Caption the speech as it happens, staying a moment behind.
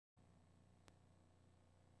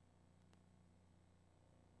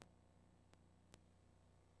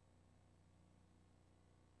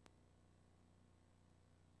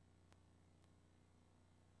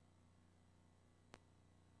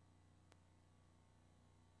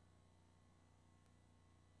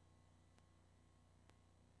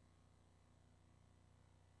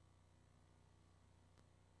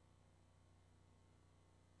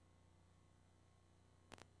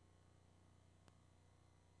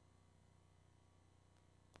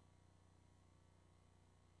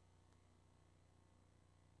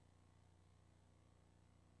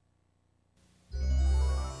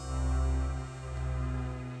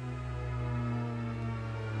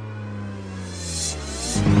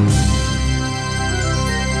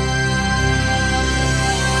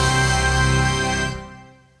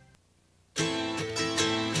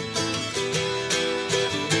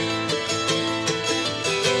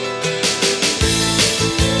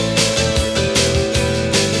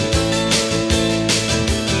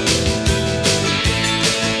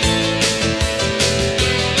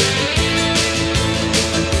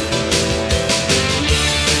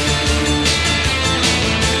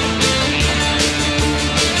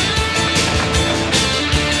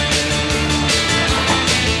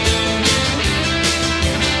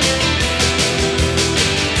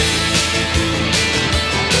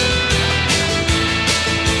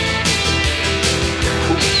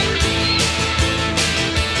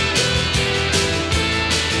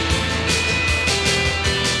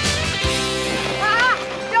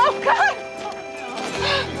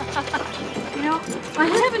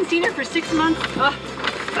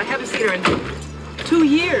2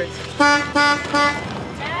 years. Maggie!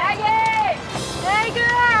 Hey,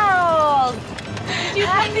 girls! Did you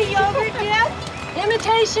bring the yogurt yet?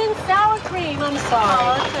 Imitation sour cream, I'm sorry.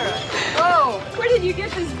 Oh, that's all right. Oh, Where did you get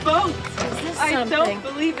this boat? is this I something? don't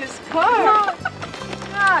believe this car.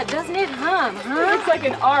 God, doesn't it hum, It huh? looks like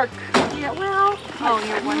an ark. Yeah, well... Oh,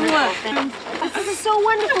 you're wonderful. This is so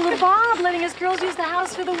wonderful of Bob letting us girls use the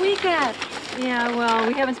house for the weekend. Yeah, well,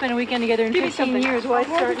 we haven't spent a weekend together in Give me 15 something. years. Why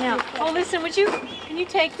start now? Oh, listen, can you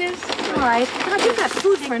take this? All right. God, you've got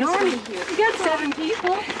food for an army. You got 7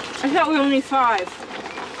 people? I thought we were only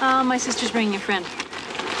 5. My sister's bringing a friend.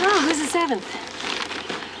 Oh, who's the 7th?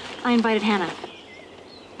 I invited Hannah.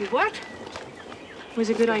 You what? It was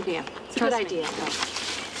a good idea. It's a good idea.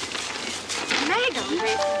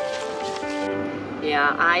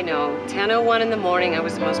 Yeah, I know. 10:01 in the morning, I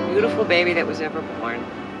was the most beautiful baby that was ever born.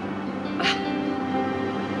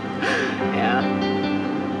 Yeah.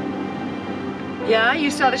 Yeah,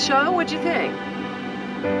 you saw the show? What'd you think?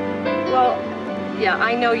 Well, yeah,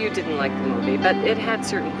 I know you didn't like the movie, but it had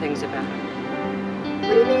certain things about it.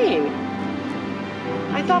 What do you mean?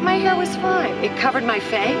 I thought my hair was fine. It covered my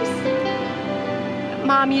face.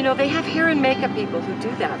 Mom, you know, they have hair and makeup people who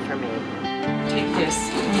do that for me. Take this.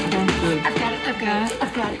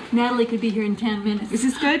 I've got it. Natalie could be here in 10 minutes. Is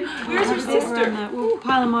this good? Where's her sister? We'll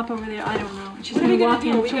pile them up over there. I don't know. She's going to walk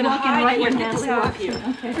in. She'll walk in right when Natalie walks in.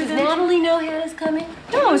 Okay. Does Natalie know Hannah's coming?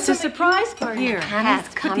 No, it's a surprise party. Here, Hannah's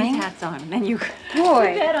put coming? these hats on, and then you Put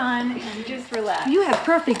Boy, that on and just relax. you have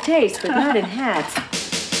perfect taste, but not in hats.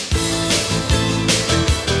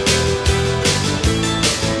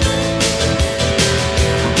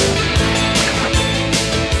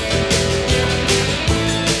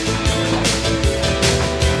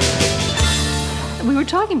 We were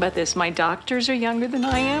talking about this. My doctors are younger than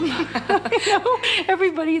I am. You know,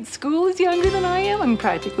 everybody at school is younger than I am. I mean,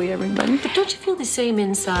 practically everybody. But don't you feel the same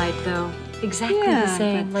inside, though? Exactly the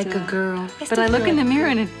same, but, like a girl. But I look in the mirror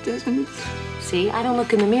and it doesn't. See, I don't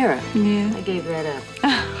look in the mirror. Yeah. I gave that up.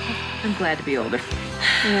 I'm glad to be older.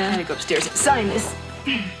 I Yeah. gotta go upstairs and sign this.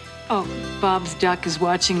 Oh, Bob's duck is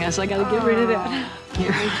watching us. I gotta get rid of that.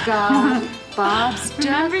 Here. God, Bob's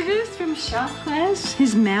duck. Remember this from shop class?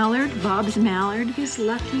 His mallard, Bob's mallard. His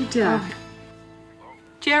lucky duck.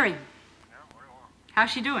 Jerry, how's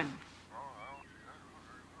she doing?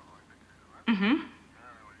 Mm-hmm.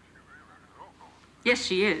 Yes,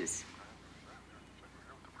 she is.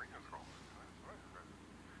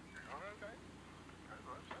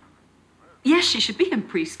 Yes, she should be in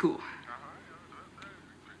preschool.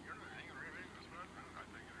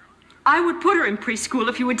 I would put her in preschool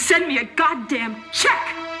if you would send me a goddamn check.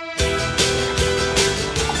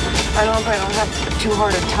 I hope I don't have too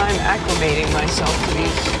hard a time acclimating myself to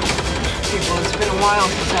these people. It's been a while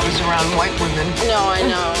since I was around white women. No, I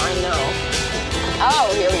know. Oh,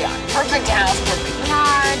 here we are. Perfect house, perfect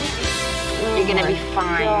yard. You're gonna be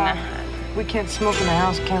fine. God. We can't smoke in the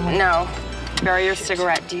house, can we? No. Bury your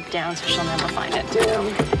cigarette deep down so she'll never find it.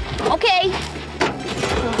 Okay.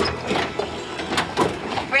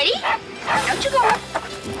 Ready? Out you go.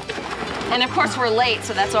 And of course we're late,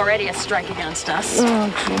 so that's already a strike against us. Oh,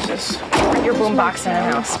 Jesus. Put your boombox in the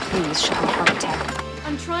house, please. She'll have a heart attack.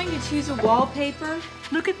 I'm trying to choose a wallpaper.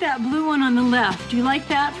 Look at that blue one on the left. Do you like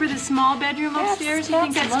that for the small bedroom upstairs? You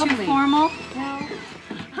think that's too formal? No.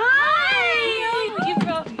 Hi! You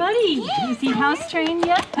brought Buddy. Is he house trained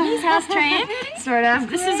yet? He's house trained. Sort of.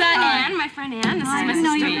 This is Anne, my friend Anne. This is I my didn't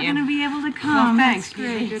know sister. you were going to be able to come. thanks. That's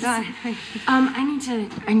great. Good. I need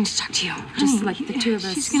to talk to you. Just like the two of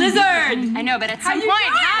us. Lizard! I know, but at some point,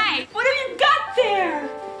 hi! What have you got there?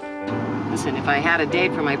 Listen, if I had a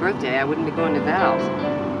date for my birthday, I wouldn't be going to Val's.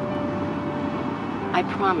 I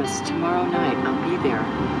promise tomorrow night I'll be there.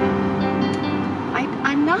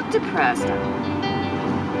 I'm not depressed.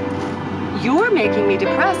 You're making me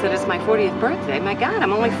depressed that it's my 40th birthday. My God,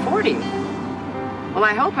 I'm only 40. Well,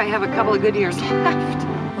 I hope I have a couple of good years left.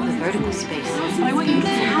 Oh, the vertical space. I want you to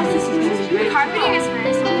see how this is. Carpeting is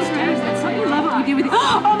nice. I love what we do with it.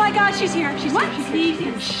 Oh my God, she's here. She's here. She's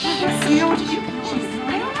here. Shh. You know what to do.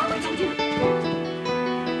 I don't know what to do.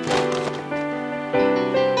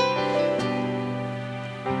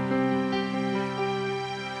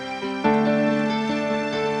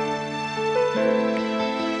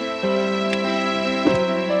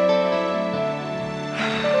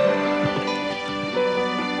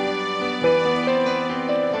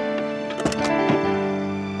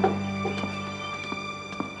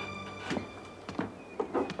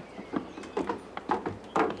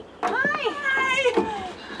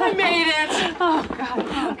 I made it. Oh,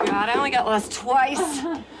 God. I only got lost twice.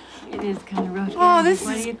 It is kind of rough. Oh, this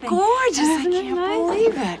What do is you think? gorgeous. I Isn't it can't nice?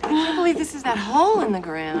 believe it. I can't believe this is that hole in the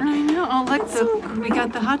ground. I know. Oh, look, we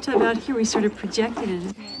got the hot tub out here. We sort of projected it.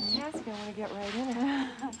 Fantastic. I want to get right in it.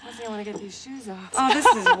 I want to get these shoes off. Oh, this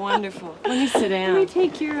is wonderful. Let me sit down. Let me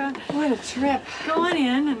take your, What a trip. go on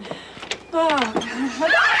in and... Oh, God.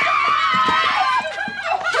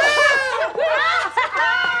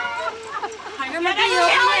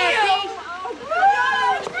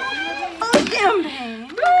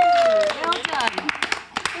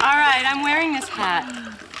 All right, I'm wearing this hat.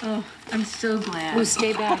 Oh, I'm so glad. Oh,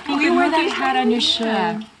 stay back. Will you wear that hat on your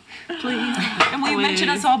show? Please. And will you mention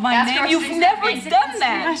us all by name? You've never done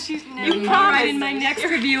that. She's never. You promise. In my next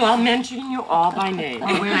review, I'll mention you all by name.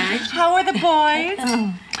 How are the boys?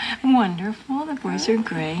 Oh, wonderful. The boys are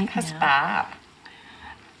great. How's Bob?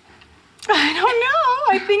 I don't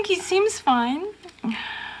know. I think he seems fine.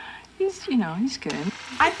 He's, he's good.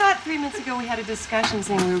 I thought 3 minutes ago we had a discussion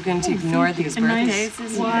saying we were going to ignore these birthdays.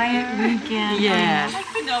 Nice, quiet weekend. Yes.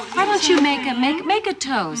 Why don't you make a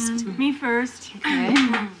toast? Me first. Okay.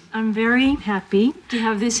 I'm very happy to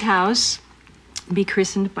have this house be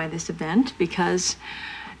christened by this event because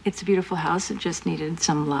it's a beautiful house. It just needed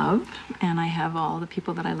some love. And I have all the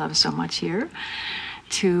people that I love so much here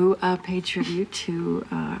to pay tribute to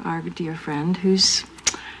our dear friend who's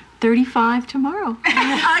 35 tomorrow.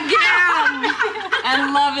 Again!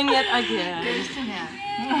 And loving it again.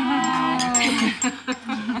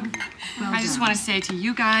 I just want to say to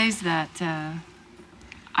you guys that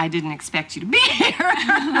I didn't expect you to be here.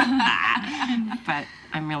 But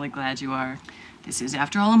I'm really glad you are. This is,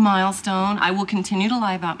 after all, a milestone. I will continue to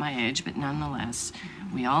lie about my age, but nonetheless,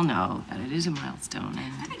 we all know that it is a milestone.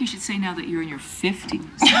 And I think you should say now that you're in your 50s.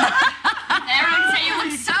 Everyone say you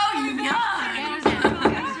look so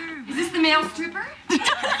young. Is this the male stripper?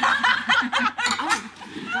 Oh,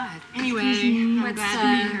 God. Anyway, let's glad to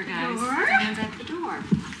be here, guys. Someone's at the door.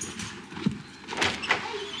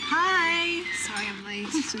 Hi. Sorry I'm late.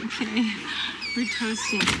 It's okay. We're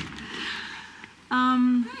toasting.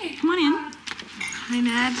 Come on in. Hi,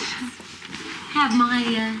 Ned. Have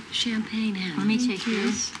my champagne, Helen. Let me take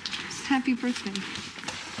yours. Happy birthday.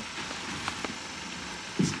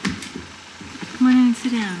 Come on in and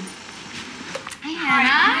sit down. Hey,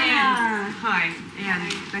 Hannah. Hi, Anne.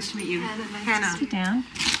 Nice to meet you. Hannah. Sit down.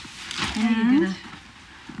 How are you gonna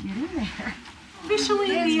get in there? Officially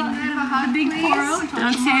the big 4-0.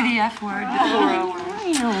 Don't say the F word.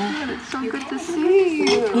 It's so good to see you.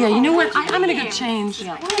 Yeah, you know what? I'm gonna go change. You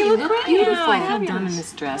look great. Beautiful. I feel dumb in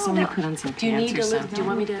this dress. I'm gonna put on some pants or something. Do you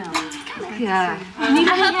want me to? Yeah. I'll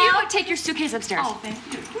help you take your suitcase upstairs. Oh, thank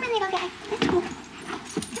you. Come on, little guy. Let's go.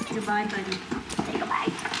 Goodbye, buddy. Say goodbye.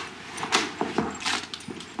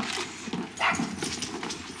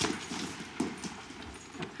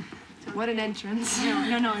 What an entrance.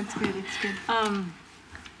 No, it's good, it's good.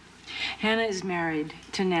 Hannah is married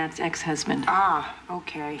to Nat's ex-husband. Ah,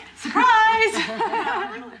 okay. Surprise!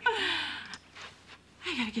 I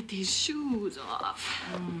gotta get these shoes off.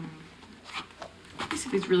 These are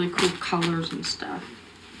these really cool colors and stuff.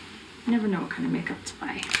 You never know what kind of makeup to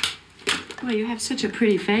buy. Well, you have such a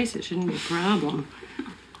pretty face, it shouldn't be a problem.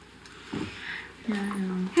 Yeah, I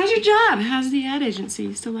know. How's your job? How's the ad agency?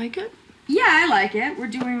 You still like it? Yeah, I like it. We're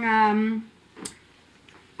doing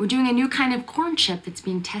a new kind of corn chip that's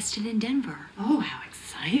being tested in Denver. Oh, how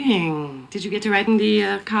exciting. Did you get to writing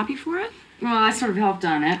the copy for it? Well, I sort of helped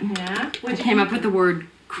on it. Yeah? I came up with the word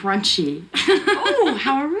crunchy. Oh,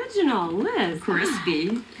 how original, Liz.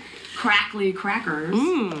 Crispy. Crackly crackers.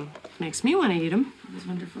 Makes me want to eat them. Those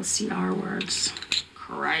wonderful CR words.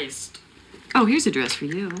 Christ. Oh, here's a dress for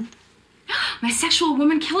you. My sexual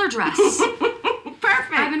woman killer dress.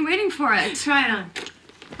 Perfect. I've been waiting for it. Try it on.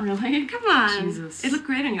 Really? Come on. Jesus. It looked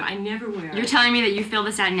great on you. I never wear You're it. telling me that you fill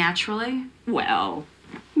this out naturally? Well,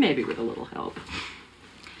 maybe with a little help.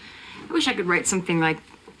 I wish I could write something like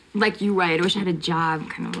you write. I wish I had a job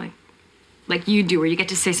kind of like you do, where you get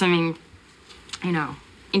to say something,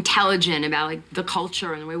 intelligent about like the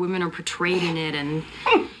culture and the way women are portrayed in it and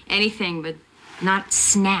anything, but not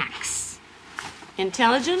snacks.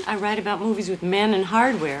 Intelligent? I write about movies with men and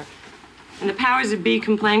hardware. And the powers that be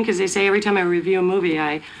complain because they say every time I review a movie,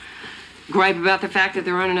 I gripe about the fact that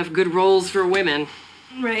there aren't enough good roles for women.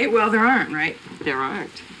 Right, well, there aren't, right? There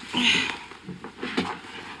aren't.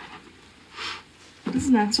 This is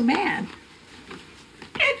not so bad.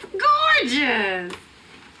 It's gorgeous!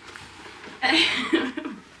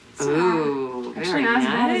 Ooh, very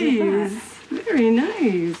nice. Very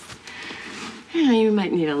nice. Yeah, you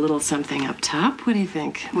might need a little something up top. What do you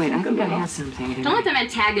think? Wait, I think I have something here. Don't let them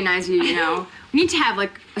antagonize you, We need to have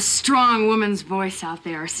like a strong woman's voice out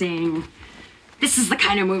there saying, this is the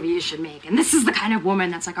kind of movie you should make, and this is the kind of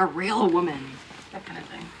woman that's like a real woman. That kind of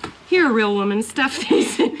thing. Here, real woman, stuff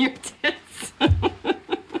these in your tits.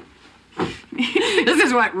 This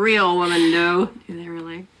is what real women do. Do they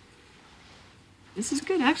really? This is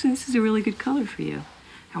good. Actually, this is a really good color for you.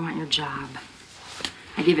 I want your job.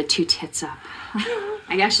 I give it 2 tits up.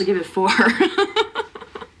 I actually give it 4.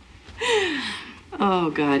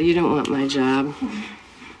 Oh, God, you don't want my job.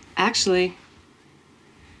 Actually,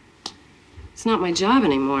 it's not my job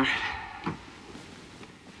anymore.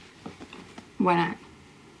 Why not?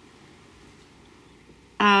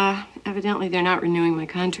 Evidently they're not renewing my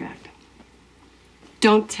contract.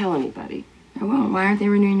 Don't tell anybody. I won't. Why aren't they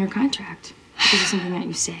renewing your contract? Is it something that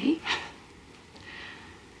you say?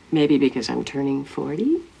 Maybe because I'm turning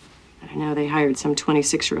 40. I don't know, they hired some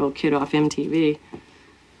 26-year-old kid off MTV.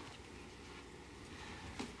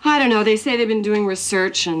 I don't know, they say they've been doing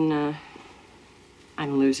research and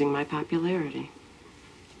I'm losing my popularity.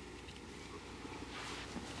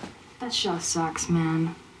 That show sucks,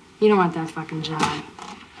 man. You don't want that fucking job.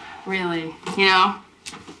 Really, you know?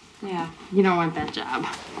 Yeah, you don't want that job.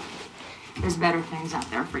 There's better things out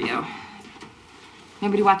there for you.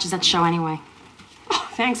 Nobody watches that show anyway. Oh,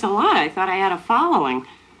 thanks a lot. I thought I had a following.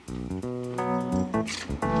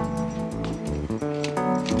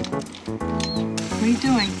 What are you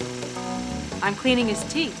doing? I'm cleaning his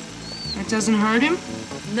teeth. It doesn't hurt him?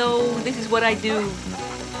 No, this is what I do.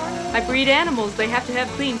 I breed animals. They have to have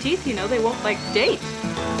clean teeth, you know. They won't, like, date.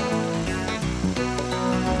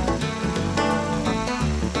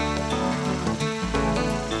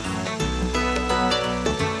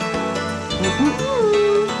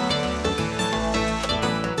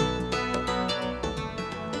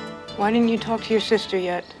 Why didn't you talk to your sister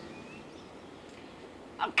yet?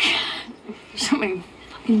 Okay. There's so many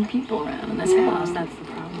fucking people around in this house. That's the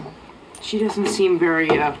problem. She doesn't seem very,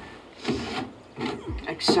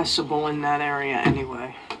 accessible in that area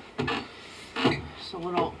anyway. It's a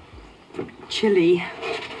little chilly.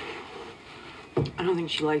 I don't think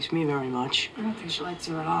she likes me very much. I don't think she likes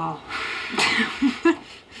you at all.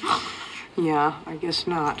 Yeah, I guess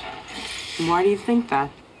not. And why do you think that?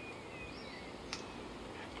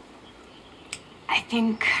 I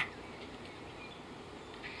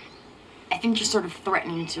think you're sort of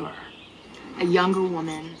threatening to her. A younger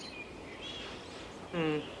woman.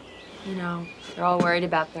 You know, they're all worried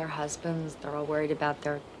about their husbands. They're all worried about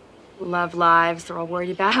their love lives. They're all worried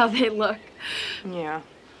about how they look. Yeah.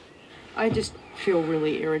 I just feel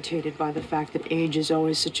really irritated by the fact that age is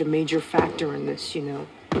always such a major factor in this, you know.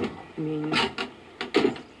 I mean,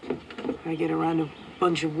 I get around a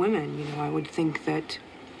bunch of women, you know, I would think that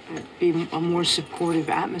it'd be a more supportive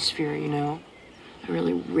atmosphere, you know. I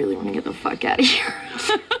really, really want to get the fuck out of here.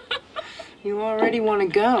 You already want to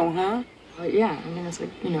go, huh? Well, yeah, I mean, it's like,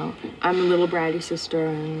 you know, I'm a little bratty sister,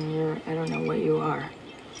 and you're, I don't know what you are.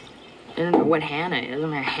 I don't know what Hannah is. I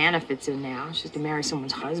mean, Hannah fits in now. She's to marry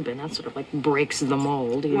someone's husband. That sort of, like, breaks the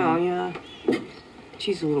mold, you know? Well, yeah.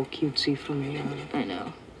 She's a little cutesy for me. I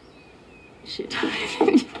know. Shit.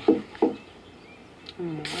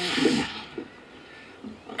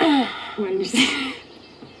 When you see...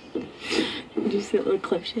 Did you see that little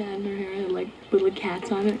clip she had in her hair? It had, like, little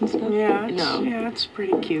cats on it and stuff? Yeah, No. Yeah, it's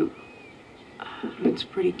pretty cute. It's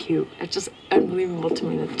pretty cute. It's just unbelievable to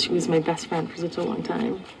me that she was my best friend for such a long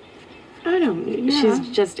time. I don't... Yeah. She's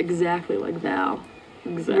just exactly like Val.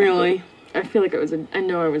 Exactly. Really? I feel like I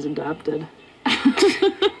know I was adopted.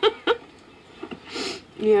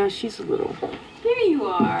 Yeah, she's a little... Here you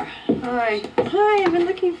are. Hi. Hi, I've been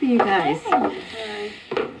looking for you guys. Hi.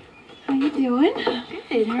 How you doing?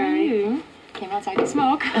 Good, how are you? Came outside to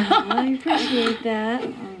smoke. I appreciate that.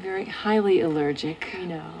 I'm very highly allergic, you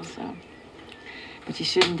know, so... But you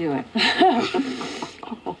shouldn't do it.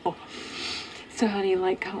 So how do you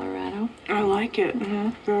like Colorado? I like it.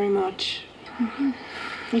 Very much.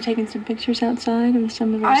 You taking some pictures outside of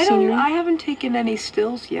some of our scenery? I haven't taken any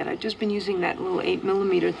stills yet. I've just been using that little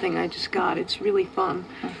 8mm thing I just got. It's really fun.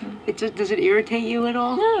 Does it irritate you at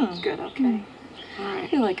all? No. Good, okay. All I right.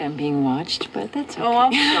 feel like I'm being watched, but that's okay. Oh,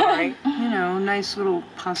 I'm sorry. You know, nice little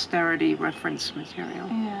posterity reference material.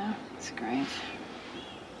 Yeah, it's great.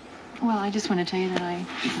 Well, I just want to tell you that I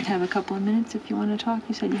have a couple of minutes if you want to talk.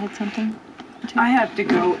 You said you had something to tell I me. have to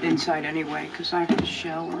go inside anyway, because I have to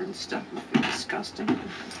shower and stuff. I feel disgusting.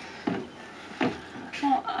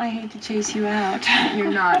 Well, I hate to chase you out. You're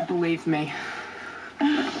not, believe me.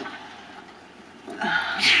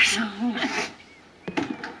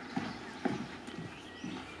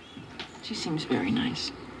 She seems very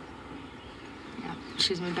nice. Yeah,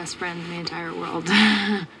 she's my best friend in the entire world.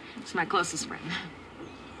 She's my closest friend.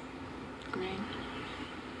 Great.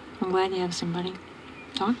 I'm glad you have somebody to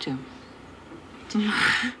talk to.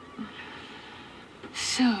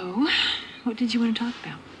 So, what did you want to talk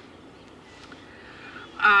about?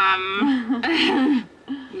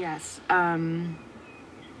 Yes,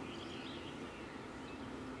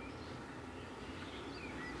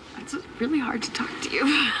 It's really hard to talk to you.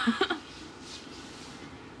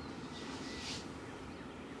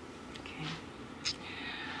 Okay.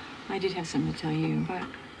 I did have something to tell you. What?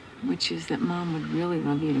 Which is that Mom would really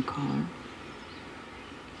love you to call her.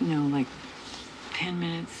 You know, like 10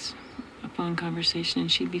 minutes, a phone conversation,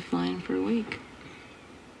 and she'd be flying for a week.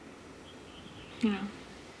 You know.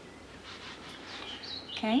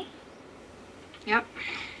 Okay? Yep.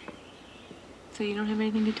 So you don't have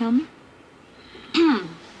anything to tell me?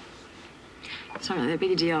 It's not really a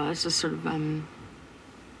big deal. It's just sort of, What's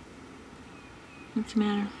the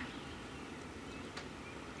matter?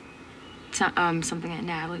 it's not, something that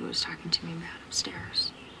Natalie was talking to me about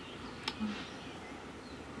upstairs.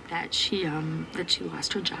 That she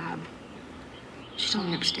lost her job. She told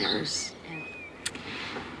me upstairs.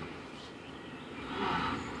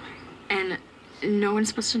 And no one's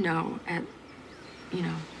supposed to know you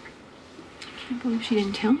know. I can't believe she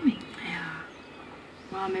didn't tell me. Yeah.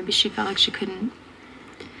 Well, maybe she felt like she didn't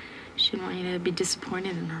want you to be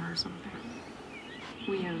disappointed in her or something.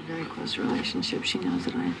 We have a very close relationship. She knows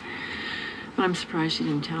that but I'm surprised she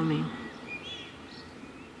didn't tell me.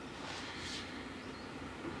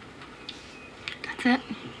 That's it.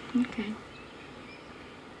 Okay.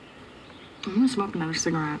 I'm gonna smoke another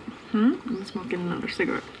cigarette. Hmm? I'm smoking another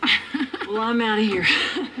cigarette. Well, I'm out of here.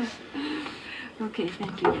 Okay,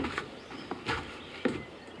 thank you.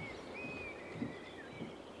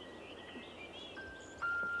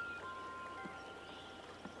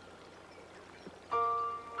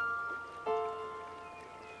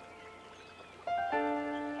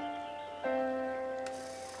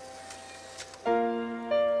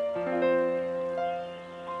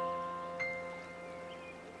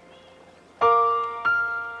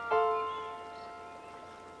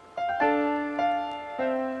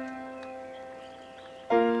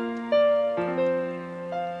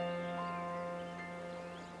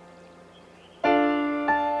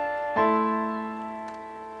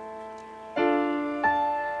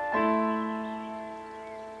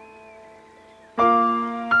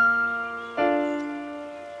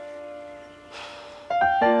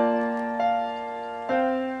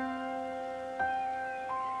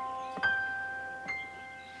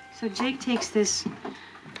 So Jake takes this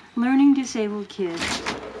learning disabled kid,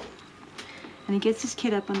 and he gets this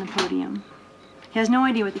kid up on the podium. He has no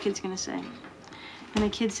idea what the kid's gonna say. And the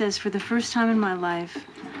kid says, "For the first time in my life,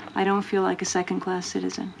 I don't feel like a second-class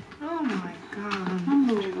citizen." Oh my God.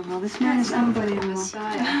 Unbelievable. This man is unbelievable.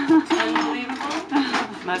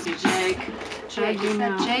 Unbelievable. Must be Jake. Jake, is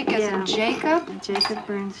that know. Jake as in Jacob? Jacob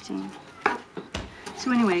Bernstein.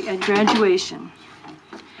 So anyway, at graduation,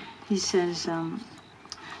 he says,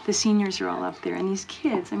 the seniors are all up there, and these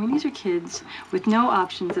kids, I mean, these are kids with no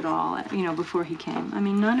options at all, you know, before he came. I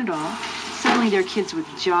mean, none at all. Suddenly they're kids with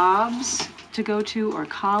jobs to go to or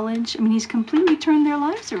college. I mean, he's completely turned their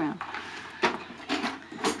lives around.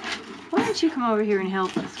 Why don't you come over here and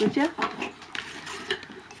help us, would you?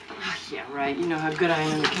 Yeah, right. You know how good I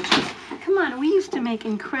am in the kitchen. Come on, we used to make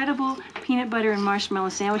incredible peanut butter and marshmallow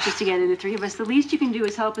sandwiches together, the three of us. The least you can do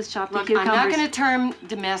is help us chop the Look, cucumbers. I'm not going to term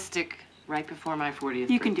domestic right before my 40th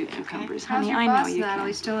You can do birthday, cucumbers, okay? honey. How's your I know boss, you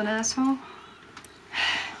Natalie? can. Still an asshole?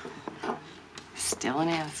 Still an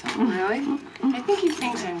asshole. Really? I think he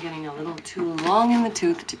thinks I'm getting a little too long in the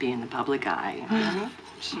tooth to be in the public eye.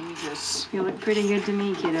 Jesus. You look pretty good to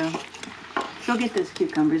me, kiddo. Go get those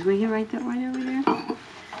cucumbers, will you? Right over there.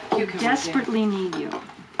 Cucumbers, Desperately need you.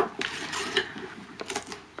 yeah.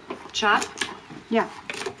 Chop? Yeah.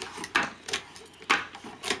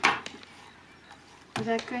 Is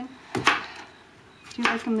that good? Do you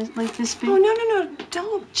like them like this big? Oh, no.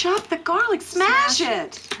 Don't chop the garlic. Smash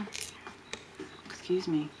it. Excuse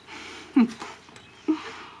me.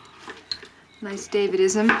 Nice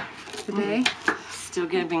Davidism today. Still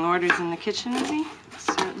giving orders in the kitchen, is he?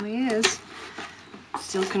 Certainly is.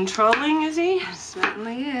 Still controlling, is he?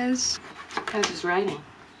 Certainly is. How's his writing?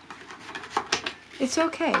 It's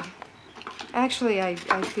okay. Actually, I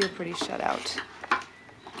feel pretty shut out.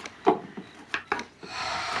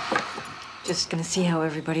 Just gonna see how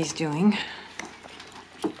everybody's doing.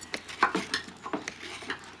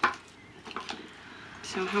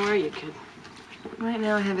 So how are you, kid? Right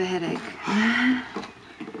now I have a headache.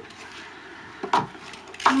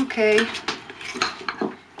 Okay.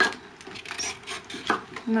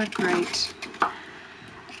 Not great.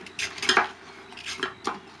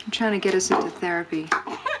 I'm trying to get us into therapy.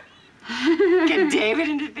 Get David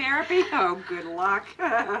into therapy? Oh, good luck.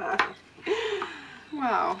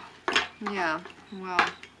 Wow. Yeah, well,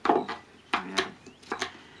 yeah.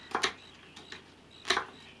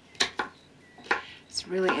 It's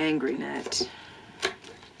really angry, Nat.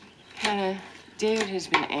 Hannah, David has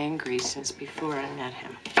been angry since before I met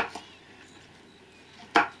him.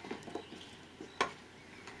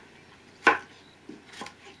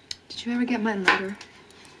 Did you ever get my letter?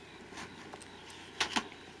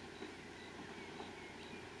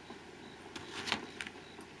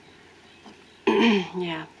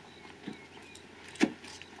 Yeah.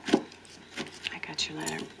 I got your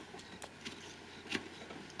letter.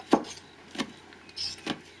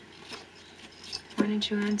 Why didn't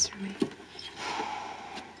you answer me?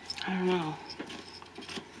 I don't know.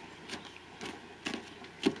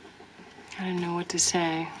 I didn't know what to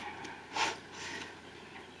say.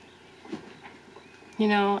 You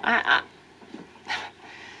know, I'm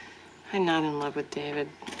not in love with David.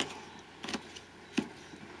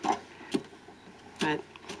 But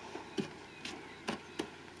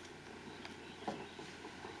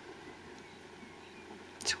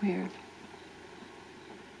it's weird.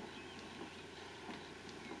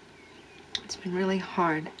 It's been really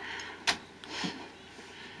hard.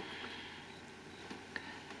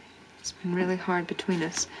 It's been really hard between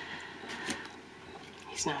us.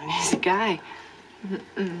 He's not an easy guy.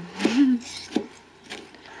 I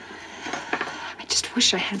just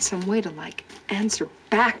wish I had some way to, like, answer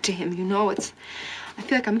back to him, you know? I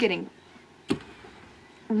feel like I'm getting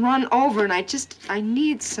run over, and I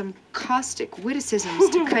need some caustic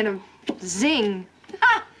witticisms to kind of zing.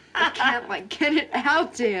 I can't, like, get it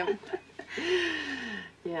out to him.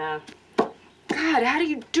 Yeah. God, how do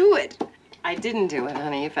you do it? I didn't do it,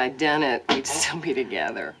 honey. If I'd done it, we'd still be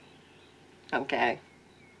together. Okay?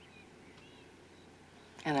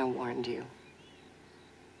 And I warned you.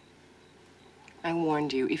 I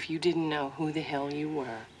warned you, if you didn't know who the hell you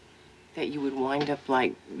were, that you would wind up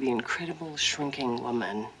like the incredible shrinking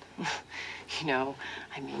woman. You know,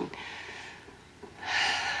 I mean,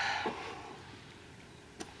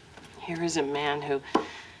 here is a man who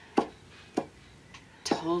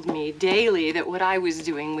told me daily that what I was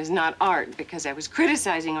doing was not art because I was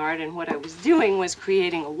criticizing art, and what I was doing was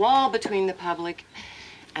creating a wall between the public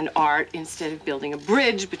and art instead of building a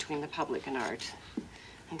bridge between the public and art.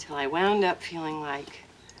 Until I wound up feeling like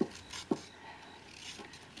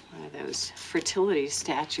one of those fertility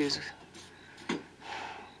statues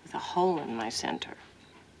with a hole in my center.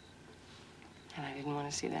 And I didn't want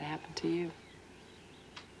to see that happen to you.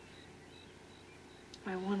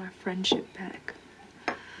 I want our friendship back.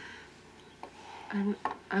 I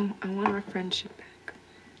want our friendship back.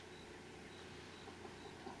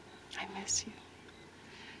 I miss you.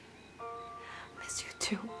 Miss you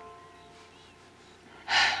too.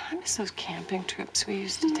 I miss those camping trips we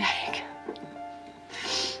used to take.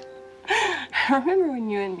 I remember when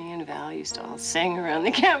you and me and Val used to all sing around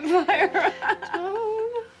the campfire.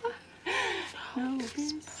 Oh, no,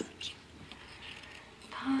 peace.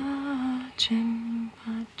 Pachim,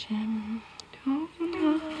 pachim, no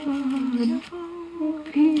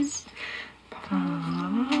peace.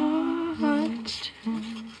 Pachim.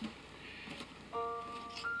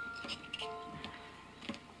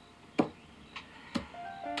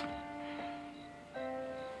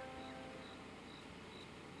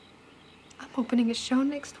 Opening a show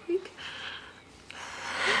next week.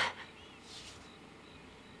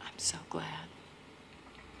 I'm so glad.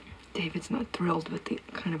 David's not thrilled with the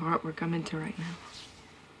kind of artwork I'm into right now.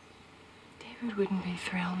 David wouldn't be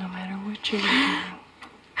thrilled no matter what you were doing.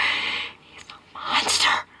 He's a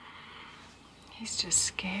monster. He's just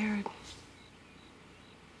scared.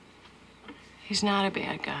 He's not a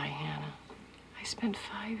bad guy, Hannah. I spent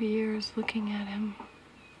 5 years looking at him.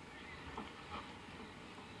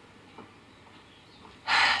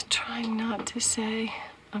 Trying not to say,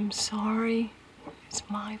 I'm sorry. It's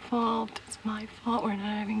my fault. It's my fault we're not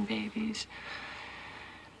having babies.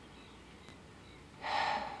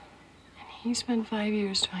 And he spent 5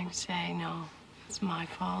 years trying to say, no, it's my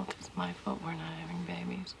fault. It's my fault we're not having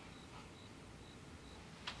babies.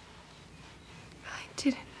 I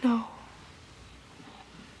didn't know.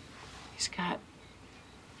 He's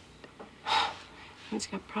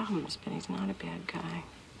got problems, but he's not a bad guy.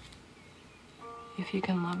 If you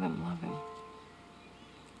can love him, love him.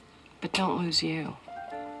 But don't lose you.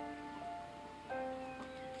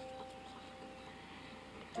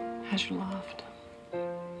 How's your loft?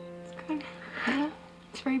 It's good. Yeah.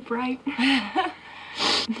 It's very bright.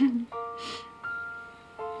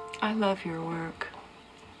 I love your work.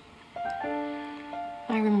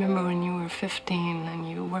 I remember when you were 15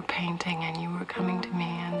 and you were painting and you were coming to me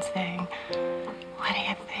and saying, "What do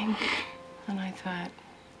you think?" And I thought,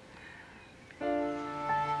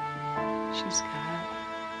 she's got it.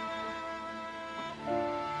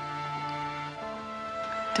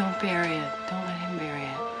 Don't bury it. Don't let him bury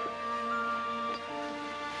it.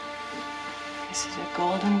 This is a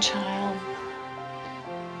golden child.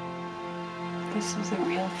 This is the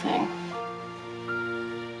real thing.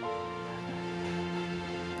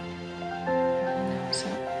 Everyone knows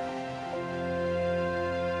it.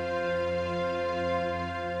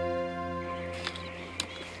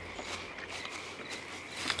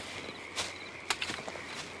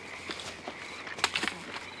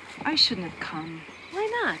 I shouldn't have come. Why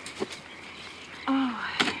not? Oh,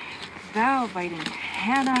 Val inviting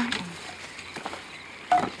Hannah.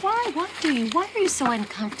 Why are you so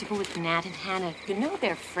uncomfortable with Nat and Hannah? You know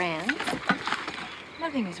they're friends.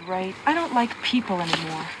 Nothing is right. I don't like people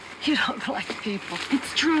anymore. You don't like people.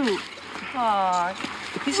 It's true. Oh,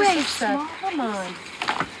 This Grace, is so sad. come on.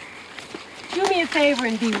 Do me a favor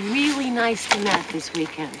and be really nice to Nat this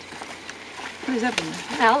weekend. What does that mean?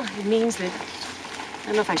 Well, it means that, I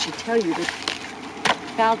don't know if I should tell you, but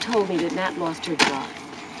Val told me that Nat lost her job.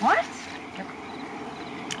 What?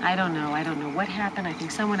 I don't know what happened. I think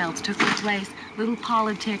someone else took her place. Little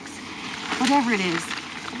politics, whatever it is.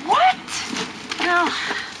 What? No.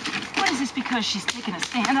 What is this, because she's taking a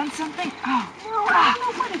stand on something? Oh. No,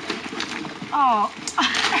 what is it? Oh,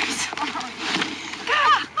 I'm sorry.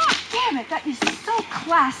 God, damn it. That is so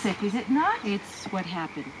classic, is it not? It's what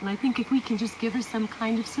happened. And I think if we can just give her some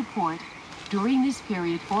kind of support during this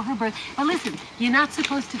period for her birth. Now listen, you're not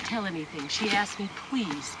supposed to tell anything. She asked me,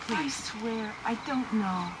 please, I please. swear, I don't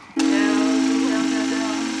know.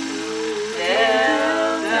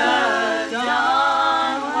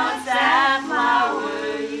 What's that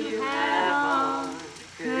flower you have on?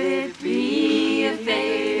 Could it be a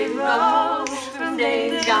faded rose from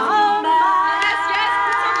days gone by? Yes,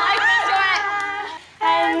 put some life into it.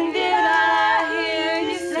 And did I hear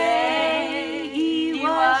you say he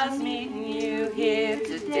was meeting you here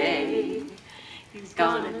today? He's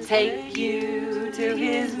gonna take you to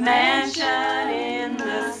his mansion in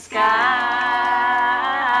the sky.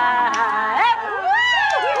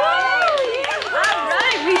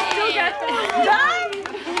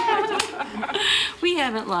 We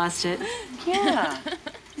haven't lost it. Yeah.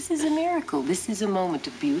 This is a miracle. This is a moment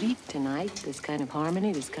of beauty tonight. This kind of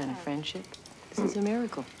harmony, this kind of friendship. This is a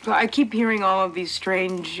miracle. So I keep hearing all of these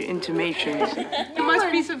strange intimations. There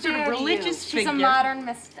must be some sort of religious figure. She's a modern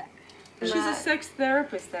mystic. She's a sex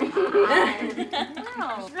therapist, then.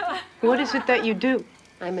 What is it that you do?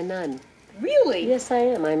 I'm a nun. Really? Yes, I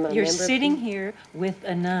am. I'm a You're member sitting of... here with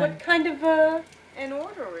a nun. What kind of an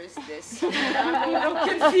order is this? I'm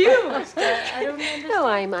confused. I don't understand. No,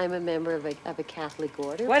 I'm a member of a Catholic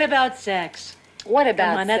order. What about sex? What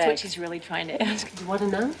about Come on, that's what sex? she's really trying to ask. You want to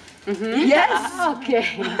know? Mm-hmm. Yes. Okay.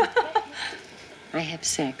 I have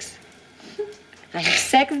sex. I have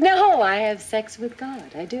sex? No, I have sex with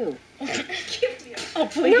God. I do. Oh,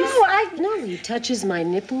 please. No, he touches my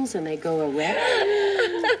nipples and they go erect.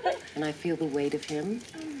 And I feel the weight of him.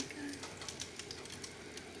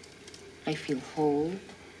 I feel whole.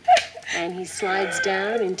 And he slides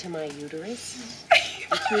down into my uterus,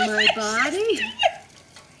 into my body.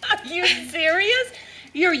 Are you serious?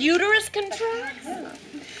 Your uterus contracts? Yeah.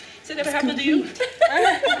 Does it ever happen to you?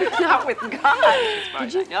 Not with God.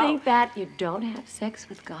 Did you think that you don't have sex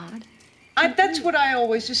with God? That's what I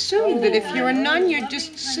always assumed, that if you're a nun, you're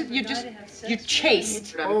chaste.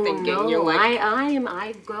 I'm thinking. No, You're like...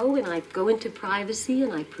 I go into privacy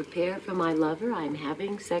and I prepare for my lover. I'm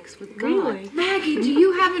having sex with God. Really? Maggie, do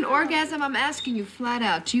you have an orgasm? I'm asking you flat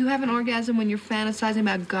out. Do you have an orgasm when you're fantasizing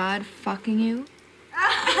about God fucking you?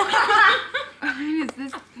 I mean, is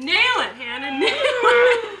this... Nail it, Hannah, nail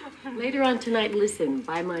it. Later on tonight, listen,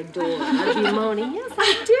 by my door, I'll be moaning. Yes,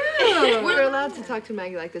 I do. We're allowed to talk to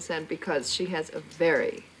Maggie like this, and because she has a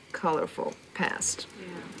very colorful past.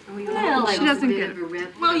 Well, she doesn't get it.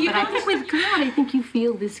 Well, but I think with God, I think you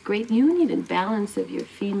feel this great union and balance of your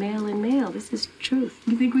female and male. This is truth.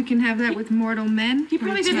 You think we can have that with mortal men? He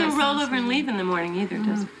probably doesn't roll over and leave in the morning either,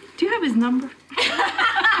 does he? Do you have his number?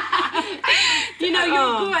 You know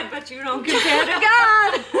you're good, but you don't compare to God.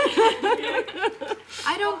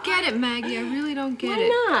 I don't get it, Maggie. I really don't get it.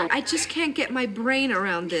 Why not? I just can't get my brain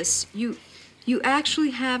around this. You actually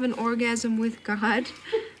have an orgasm with God,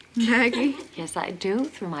 Maggie? Yes, I do.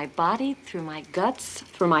 Through my body, through my guts,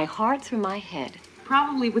 through my heart, through my head.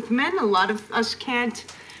 Probably with men, a lot of us can't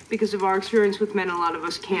because of our experience with men, a lot of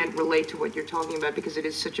us can't relate to what you're talking about because it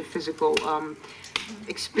is such a physical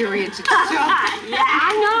experience itself. Yeah,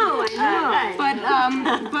 I know.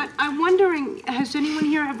 But I'm wondering, has anyone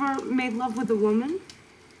here ever made love with a woman?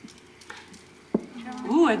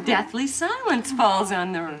 Ooh, a deathly silence falls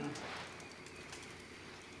on the room.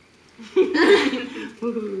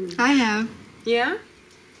 I have. Yeah?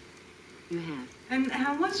 You have. And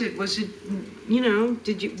how was it? Was it, you know,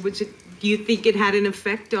 do you think it had an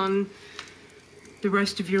effect on the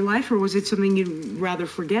rest of your life, or was it something you'd rather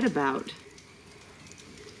forget about?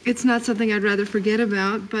 It's not something I'd rather forget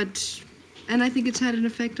about, and I think it's had an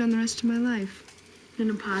effect on the rest of my life. In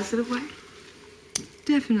a positive way?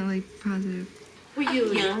 Definitely positive. Were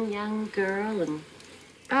you a young girl and...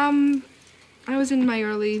 I was in my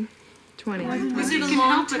early 20s. Was it a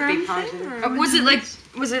long-term thing?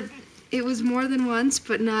 Was it? It was more than once,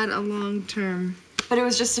 but not a long term. But it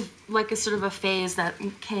was just like a sort of a phase that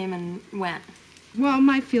came and went. Well,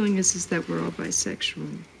 my feeling is that we're all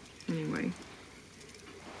bisexual, anyway.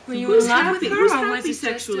 Were you in love with her, or was it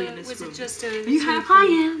sexually in this room? Was it just a... You happy? I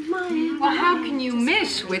am. Well, how can you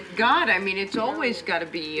miss with God? I mean, it's always got to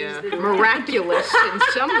be miraculous in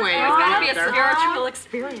some way. It's got to be a spiritual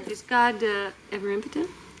experience. Is God ever impotent?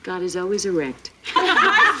 God is always erect. You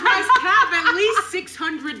guys must have at least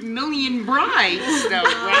 600 million brides, though,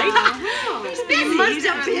 right? He's busy. He's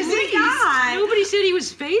a busy guy. Nobody said he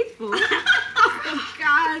was faithful. Oh,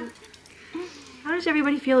 God. How does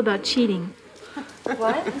everybody feel about cheating?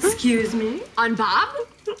 What? Excuse me? On Bob?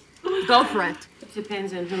 Go for it. It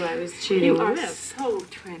depends on who I was cheating with. You are so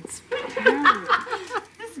transparent.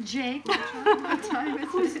 This is Jake.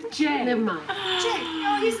 Who's Jay? Never mind. Jake.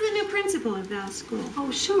 Oh, he's the new principal of Val's school.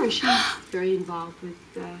 Oh, sure. She's very involved with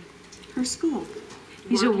her school.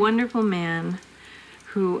 He's a wonderful man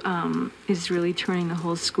who is really turning the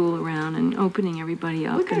whole school around and opening everybody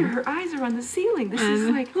up. Look at her. Her eyes are on the ceiling. This is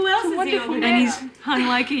like, who else is he over there? And he's hung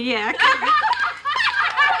like a yak.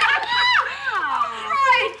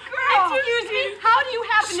 Excuse me, how do you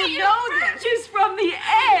happen to know this? She's from the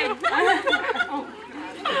egg.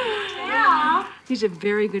 Yeah. He's a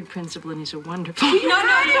very good principal and he's a wonderful. No.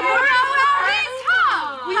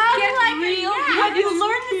 Have you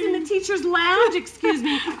learned this in the teacher's lounge? Excuse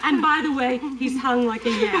me. And by the way, he's hung like a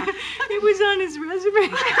yak. It was on his resume.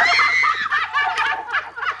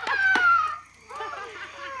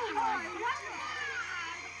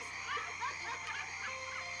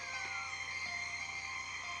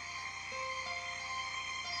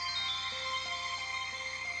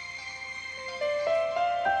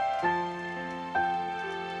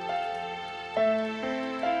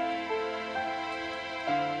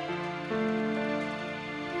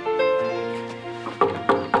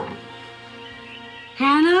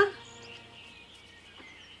 Hannah?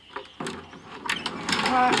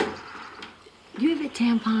 Do you have a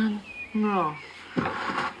tampon? No. I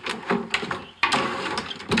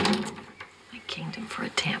came to him for a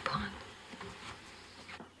tampon.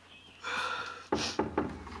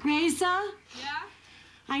 Reza? Yeah?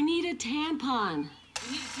 I need a tampon.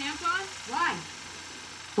 You need a tampon? Why?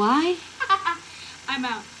 Why? I'm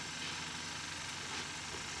out.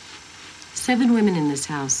 7 women in this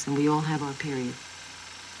house, and we all have our period.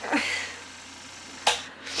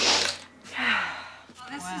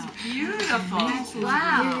 Beautiful.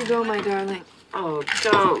 Wow. Here you go, my darling. Oh,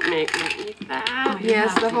 don't make me eat that.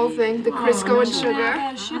 Yes, the whole thing. The Crisco and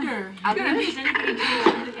sugar. Sugar. Does anybody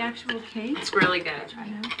do the actual cake? It's really good.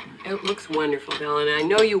 It looks wonderful, Helen. I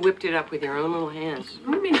know you whipped it up with your own little hands.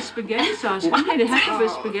 We made a spaghetti sauce. We made a heck of a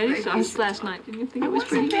spaghetti sauce last night. Didn't you think it was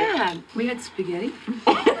pretty bad? We had spaghetti.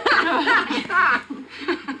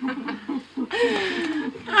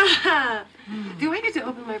 Do I get to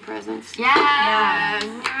open my presents? Yes.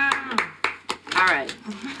 All right.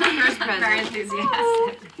 First present. Very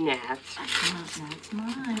enthusiastic. Nat. That's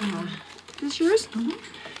mine. Is this yours?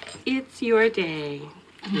 It's your day,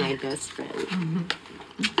 my best friend.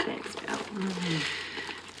 Thanks, Belle.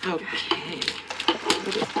 Okay.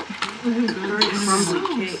 Very crumble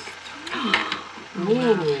cake. Oh,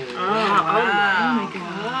 my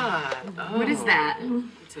God. Oh. What is that?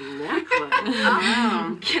 It's a necklace.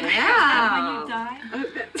 Can I have that when you die?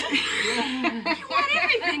 You want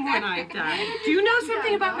everything when I die. Do you know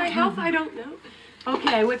something about my health I don't know?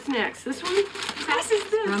 Okay, what's next? This one? This is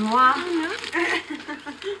this. Grimoire.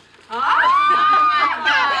 Oh,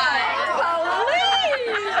 my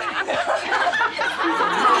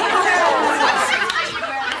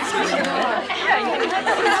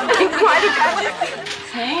Quite a project.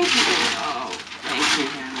 Thank you. Oh, thank you,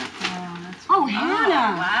 Hannah. Oh,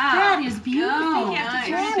 Hannah. Wow. That is beautiful. You have to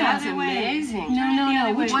turn it That's the other way. amazing.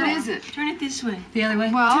 No. What What is it? Turn it this This way. The other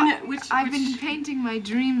way. Well, I've been painting my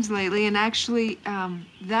dreams lately, and actually,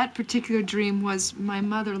 that particular dream was my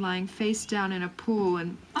mother lying face down in a pool,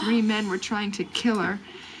 and 3 men were trying to kill her.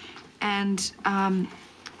 And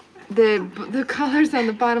the colors on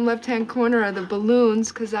the bottom left-hand corner are the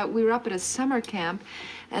balloons, because we were up at a summer camp,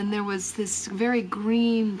 and there was this very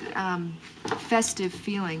green, festive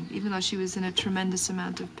feeling, even though she was in a tremendous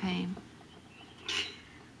amount of pain.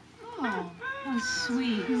 Oh. Oh,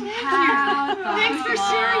 sweet. Thanks for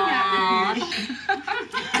sharing that with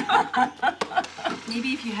me. Maybe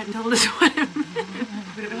if you hadn't told us what it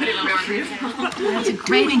That's a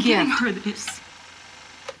great gift. Giving her this.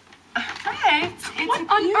 Hey, what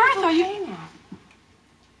on earth are you?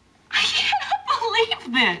 I cannot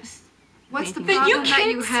believe this. What's the problem that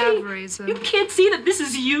you have, Raisin? You can't see that this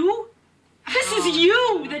is you? This is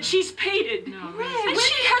you that she's painted. No, and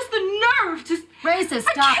she has the nerve to... Raisin,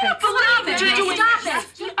 stop it. I can't believe that you're doing this.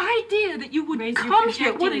 The idea that you would come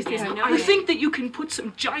here... What is this? You think that you can put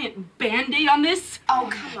some giant Band-Aid on this? Oh,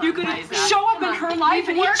 come on. You're going to show up in her life,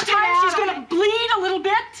 and each time she's going to bleed a little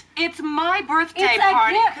bit? It's my birthday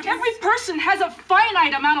party. Every person has a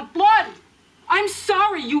finite amount of blood. I'm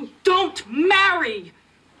sorry, you don't marry.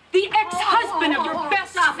 The ex-husband of your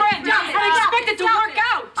best friend. I expect it to work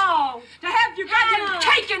out. Oh, to have your goddamn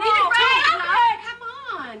cake and eat it too. Come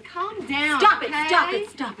on, calm down. Stop okay? it, stop it,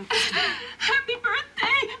 stop it. Happy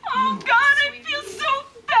birthday. Oh, God, I feel so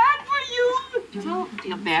bad for you. Don't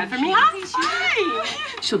feel bad for me. I'm fine.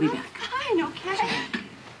 She'll be back. Fine, okay.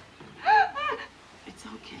 It's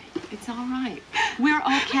okay. It's all right. We're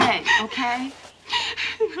okay, okay?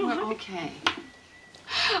 We're okay.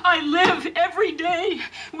 I live every day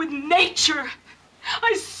with nature.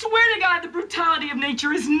 I swear to God, the brutality of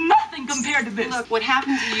nature is nothing compared to this. Look, what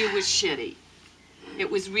happened to you was shitty. It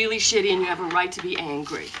was really shitty, and you have a right to be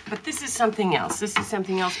angry. But this is something else. This is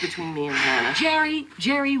something else between me and Hannah.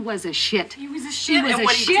 Jerry was a shit. He was a shit, and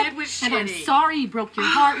what he did was shitty. And I'm sorry he broke your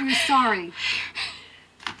heart. We're sorry.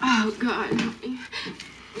 Oh, God, help me.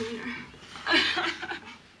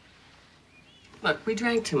 Look, we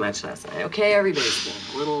drank too much last night, okay? Everybody's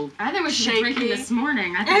been a little I think we should shaky. be drinking this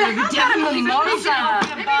morning. I think we definitely Maybe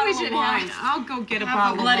we should wine. I'll go get a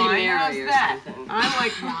bottle of Bloody wine. Mary or something. I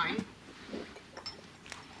like wine.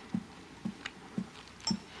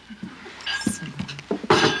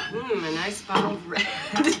 A nice bottle of red.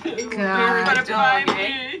 God, What a dog,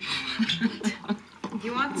 baby.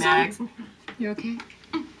 You want Max? some? You okay?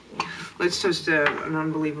 Let's toast an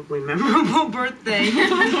unbelievably memorable birthday.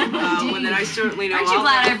 One that I certainly know. Aren't you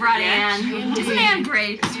glad I brought Anne? Isn't Anne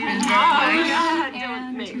great? Oh, God,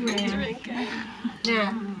 don't make me drink it.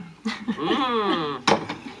 Yeah.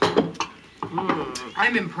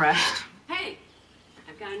 I'm impressed. Hey,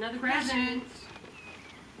 I've got another present.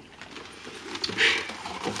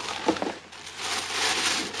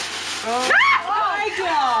 Oh my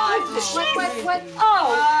God! What?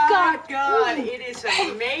 Oh God! It is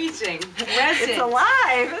amazing. Present. It's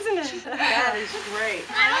alive, isn't it? That is great.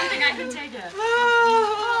 I don't think I can take it.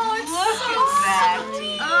 Oh, look at that.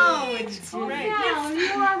 Oh, it's great.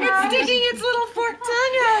 It's sticking its little forked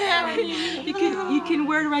tongue out at me. You can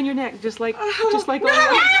wear it around your neck, just like all the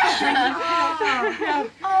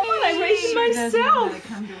I raised myself.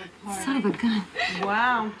 Son of a gun.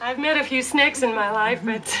 Wow. I've met a few snakes in my life,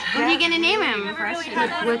 but... What are you gonna name him?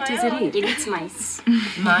 What does it eat? It eats mice.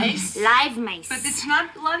 Mice? Live mice. But it's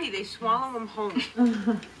not bloody. They swallow them whole.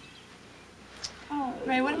 Oh,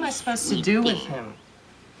 Ray, what am I supposed to do with him?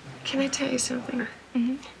 Can I tell you something?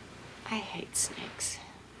 I hate snakes.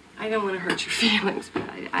 I don't want to hurt your feelings, but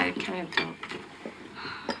I kind of don't.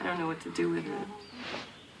 I don't know what to do with it.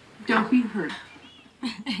 Don't be hurt.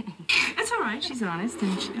 That's all right. She's honest,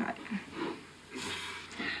 and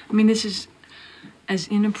I mean, this is as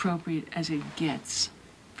inappropriate as it gets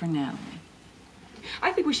for Natalie.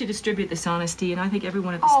 I think we should distribute this honesty, and I think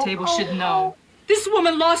everyone at this table should know. This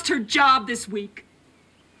woman lost her job this week.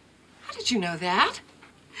 How did you know that?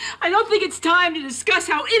 I don't think it's time to discuss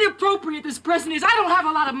how inappropriate this present is. I don't have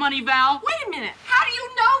a lot of money, Val. Wait a minute. How do you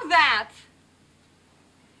know that?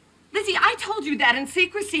 Lizzie, I told you that in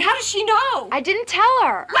secrecy. How does she know? I didn't tell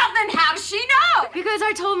her. Well, then how does she know? Because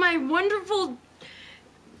I told my wonderful,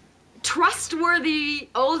 trustworthy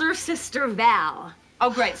older sister, Val. Oh,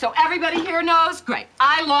 great. So everybody here knows? Great.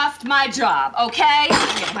 I lost my job, okay?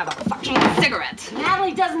 I'm gonna have a fucking cigarette.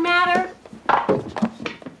 Natalie, doesn't matter.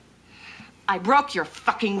 I broke your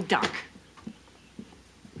fucking duck.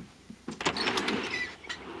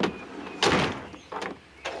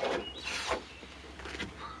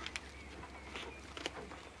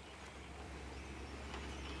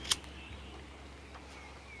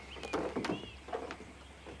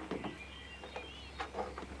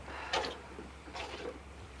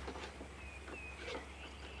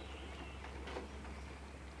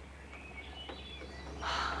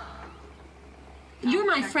 You're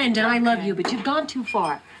my friend, and I love you, but you've gone too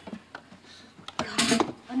far.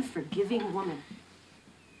 God, unforgiving woman.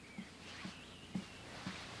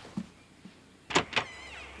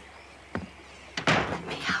 Let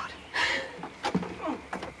me out.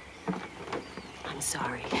 I'm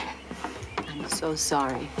sorry. I'm so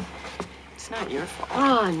sorry. It's not your fault.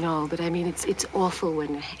 Oh, no, but I mean, it's awful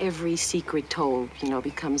when every secret told, you know,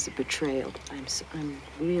 becomes a betrayal. I'm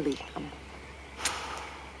really.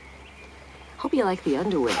 Hope you like the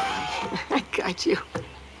underwear. I got you.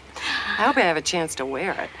 I hope I have a chance to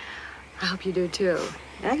wear it. I hope you do, too.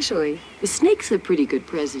 Actually, the snake's a pretty good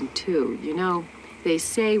present, too. You know, they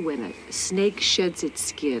say when a snake sheds its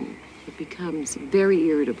skin, it becomes very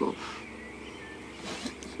irritable.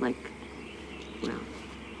 Like, well,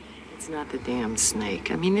 it's not the damn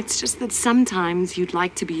snake. I mean, it's just that sometimes you'd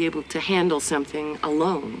like to be able to handle something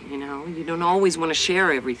alone, you know? You don't always want to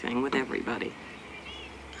share everything with everybody.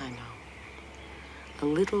 I know. A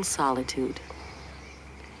little solitude.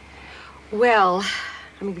 Well,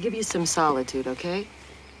 I'm gonna give you some solitude, okay?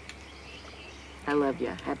 I love you.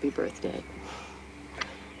 Happy birthday.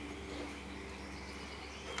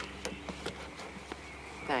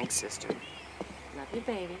 Thanks, sister. Love you,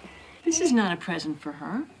 baby. This is not a present for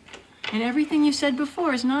her. And everything you said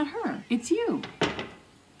before is not her. It's you.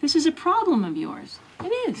 This is a problem of yours.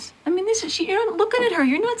 It is. I mean, this is, you're not looking at her.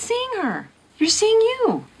 You're not seeing her. You're seeing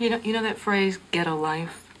you. You know that phrase, get a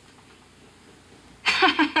life?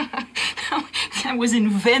 That was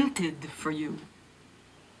invented for you.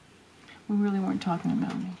 We really weren't talking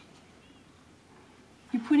about me.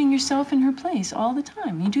 You're putting yourself in her place all the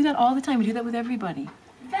time. You do that all the time. You do that with everybody.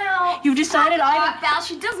 Val, You've decided Val,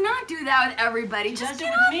 she does not do that with everybody. Just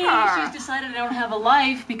get off her. She's decided I don't have a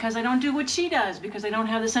life because I don't do what she does, because I don't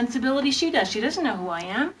have the sensibility she does. She doesn't know who I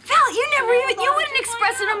am. Val, you wouldn't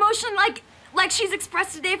express an emotion like she's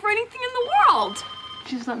expressed today for anything in the world.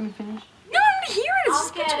 Just let me finish. No, I don't hear it.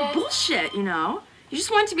 It's just a bunch of bullshit, you know? You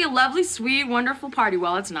just want it to be a lovely, sweet, wonderful party.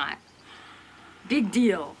 Well, it's not. Big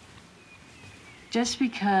deal. Just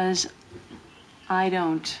because I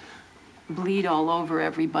don't bleed all over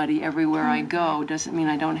everybody everywhere I go doesn't mean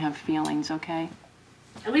I don't have feelings, okay?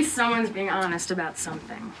 At least someone's being honest about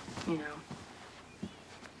something, you know.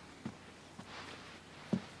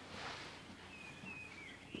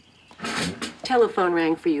 Telephone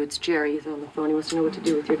rang for you. It's Jerry. He's on the phone. He wants to know what to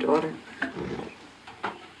do with your daughter.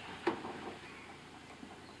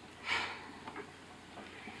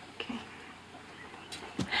 Okay.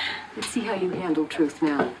 Let's see how you handle truth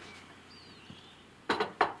now.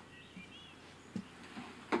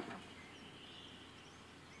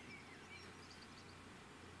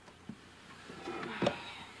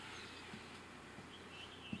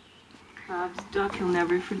 Bob's duck, he'll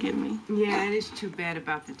never forgive me. Yeah, it is too bad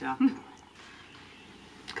about the duck.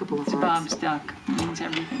 Couple of It's hearts. Bob's duck. It means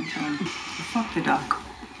everything to him. Fuck the duck.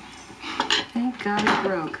 Thank God it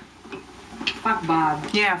broke. Fuck Bob.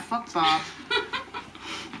 Yeah, fuck Bob.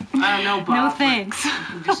 I don't know Bob. No thanks. You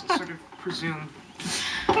can just sort of presume.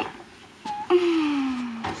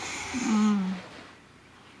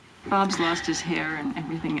 Bob's lost his hair and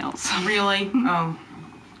everything else. Really? Oh.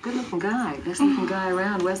 Good-looking guy. Best-looking guy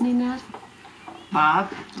around, wasn't he, Nat?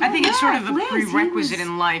 Bob? I think it's sort of a Liz, he prerequisite was-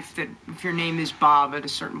 in life that if your name is Bob, at a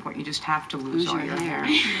certain point, you just have to lose all your hair.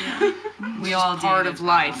 We all did. Part of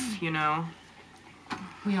life, you know?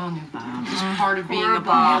 We all knew Bob. It's part of being a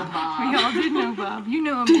Bob. We all did know Bob. You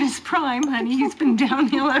know him in his prime, honey. He's been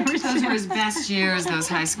downhill ever Those since. were his best years, those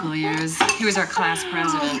high school years. He was our class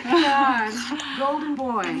president. God, golden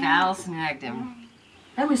boy. Val snagged him.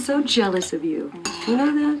 I was so jealous of you. You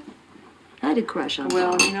know that? I had a crush on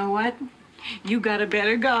Well, Bob. you know what? You got a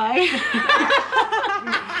better guy.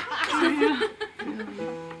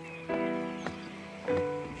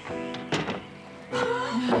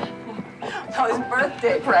 That was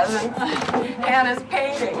birthday present. Hannah's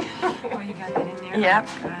painting. Oh, you got that in there? Yep.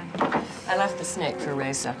 Good. I left the snake for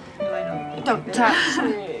Raisa. Don't touch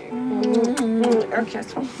me. Okay.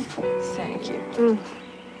 Thank you.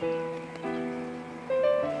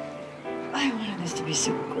 I wanted this to be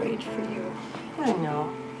so great for you. I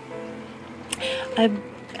know. I've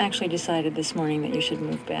actually decided this morning that you should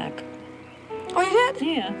move back. Oh, you did?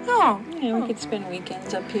 Yeah. Oh. Yeah, we could spend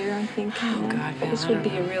weekends up here, I think. Oh, God, Val, This I would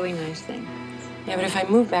don't be a know. really nice thing. Yeah, but if I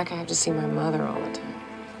move back, I have to see my mother all the time.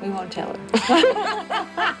 We won't tell her.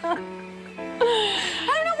 I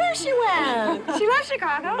don't know where she went. She left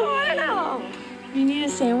Chicago. I don't know. You need a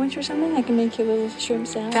sandwich or something? I can make you a little shrimp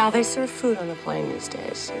salad. Val, they serve food on the plane these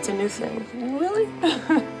days. It's a new thing. Really?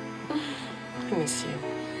 I miss you.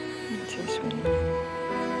 That's so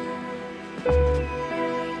sweet.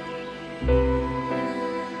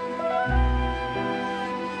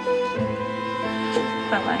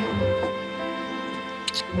 LA.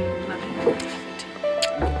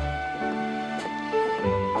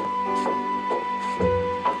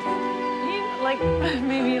 Like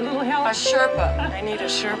maybe a little help? A Sherpa. I need a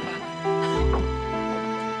Sherpa.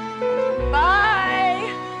 Bye.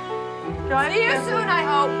 See you soon, I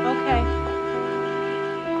hope. Okay.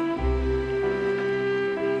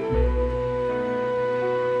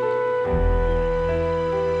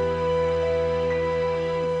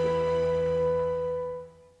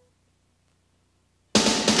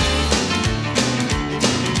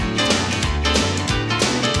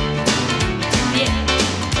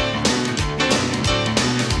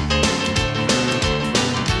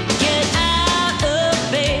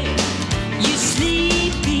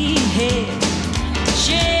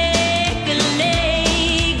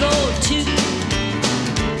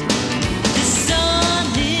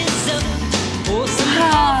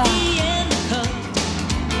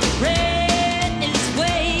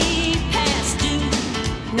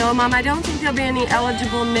 No, Mom, I don't think there'll be any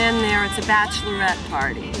eligible men there. It's a bachelorette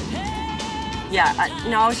party. Yeah,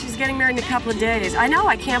 no, she's getting married in a couple of days. I know,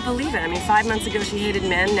 I can't believe it. I mean, 5 months ago she hated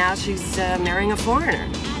men, now she's marrying a foreigner.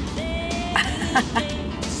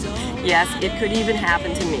 Yes, it could even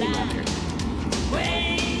happen to me, Mother.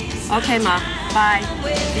 Okay, Ma, bye.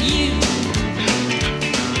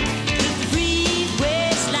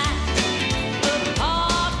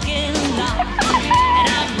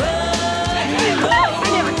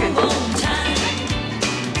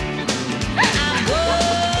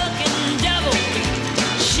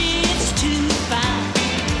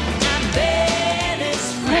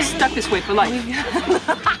 Stuck this way for life.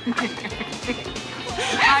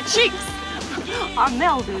 Our cheeks are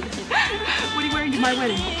melded. What are you wearing to my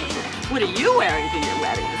wedding? What are you wearing to your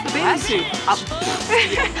wedding? The bathing suit.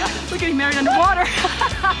 We're getting married underwater.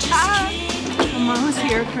 Mom was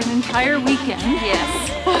here for an entire weekend. Yes.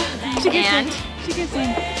 She gets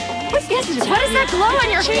in. What is it? What is that glow on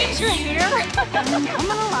your face? Your hair. I'm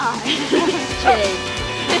gonna lie.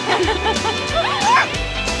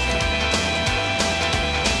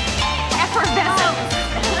 Effervescent.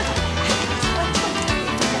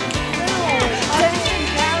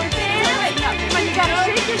 You gotta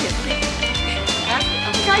shake it.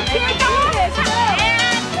 I can't do this.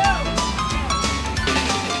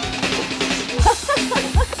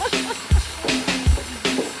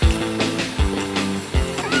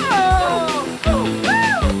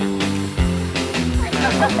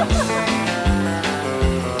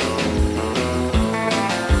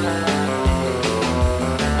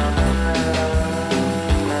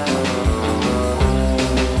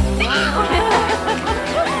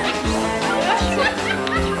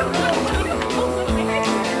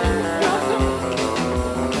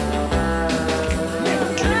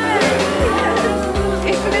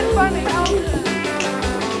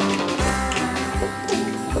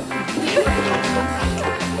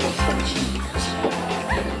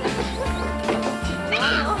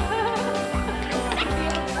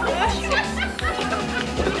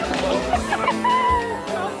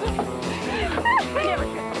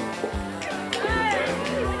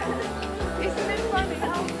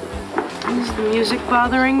 Is the music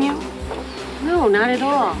bothering you? No, not at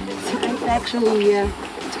all. It's actually,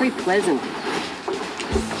 it's very pleasant.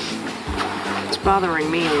 It's bothering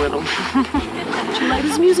me a little. She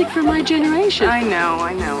likes music from my generation. I know.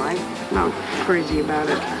 I'm not crazy about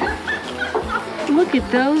it. Look at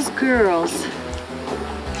those girls.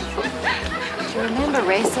 Do you remember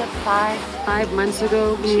Raisa 5 months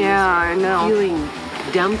ago? Yeah, I know. Feeling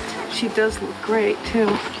dumped. She does look great, too.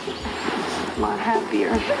 A lot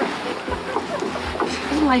happier.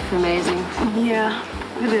 Isn't life amazing? Yeah,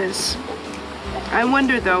 it is. I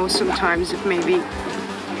wonder, though, sometimes if maybe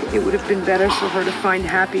it would have been better for her to find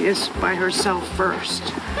happiness by herself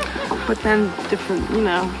first. But then different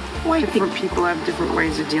people have different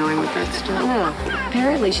ways of dealing with that stuff. Yeah,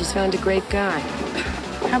 apparently she's found a great guy.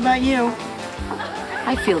 How about you?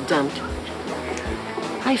 I feel dumped.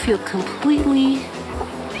 I feel completely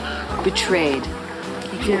betrayed.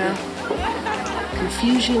 Yeah.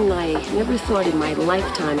 Confusion I never thought in my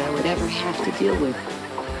lifetime I would ever have to deal with.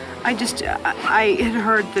 I had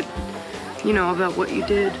heard that, about what you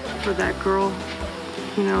did for that girl,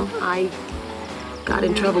 I got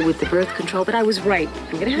in trouble with the birth control, but I was right.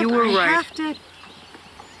 You were right. I have to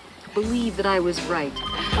believe that I was right.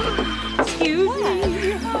 Excuse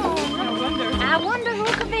me. I wonder who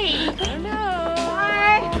could be. I don't know.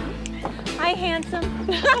 Hi, handsome.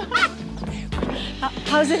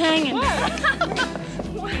 How's it hanging?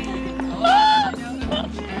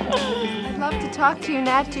 I'd love to talk to you,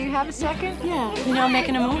 Nat. Do you have a second? Yeah. I'm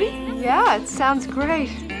making a movie? Yeah, it sounds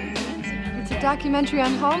great. It's a documentary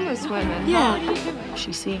on homeless women. Yeah.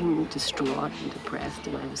 She seemed distraught and depressed,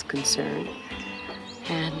 and I was concerned.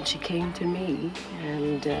 And she came to me,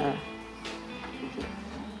 and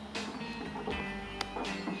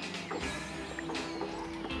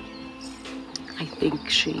I think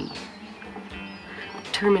she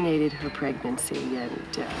terminated her pregnancy, and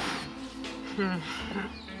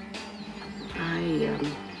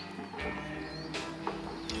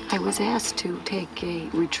I was asked to take a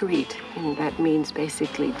retreat, and that means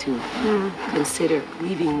basically to consider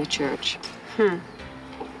leaving the church.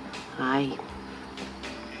 I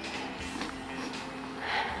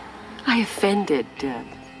offended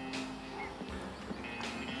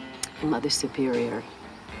Mother Superior,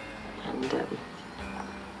 and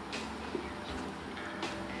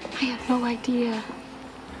I have no idea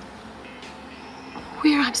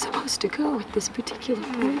where I'm supposed to go at this particular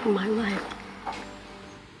point in my life.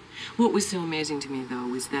 What was so amazing to me, though,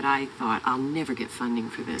 was that I thought, I'll never get funding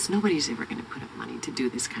for this. Nobody's ever going to put up money to do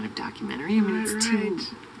this kind of documentary. I mean, it's too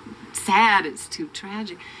sad, it's too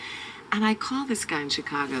tragic. And I called this guy in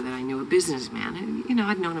Chicago that I knew, a businessman. And, you know,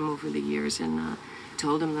 I'd known him over the years, and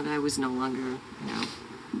told him that I was no longer, you know,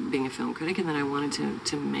 being a film critic, and that I wanted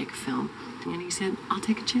to make a film. And he said, I'll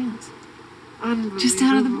take a chance. Just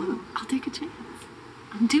out of the blue, I'll take a chance.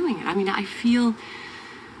 I'm doing it. I mean, I feel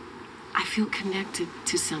connected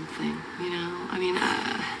to something, you know? I mean,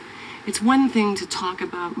 it's one thing to talk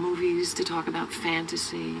about movies, to talk about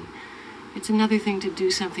fantasy. It's another thing to do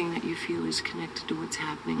something that you feel is connected to what's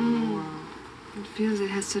happening in the world. It feels it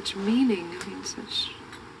has such meaning. I mean, such...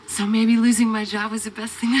 So maybe losing my job was the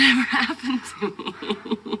best thing that ever happened to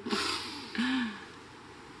me.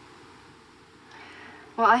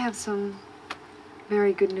 Well, I have some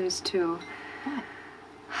very good news, too. What?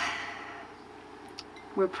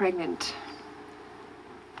 We're pregnant.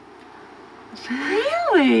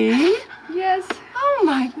 Really? Yes. Oh,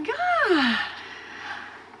 my God.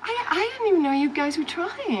 I didn't even know you guys were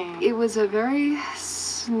trying. It was a very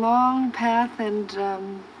long path, and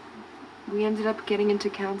we ended up getting into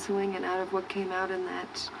counseling, and out of what came out in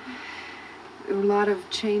that, a lot of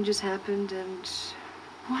changes happened, and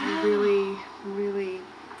Wow. really, really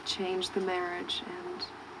changed the marriage, and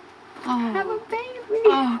have a baby.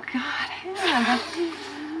 Oh, God, Hannah.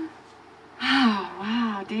 Oh,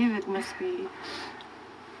 wow. David must be...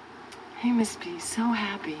 He must be so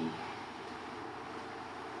happy.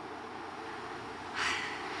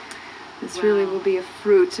 this really will be a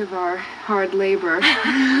fruit of our hard labor.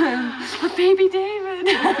 A baby David.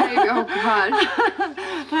 Oh, God.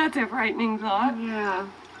 That's a frightening thought. Yeah.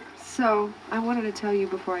 So, I wanted to tell you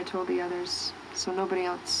before I told the others, so nobody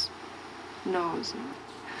else knows.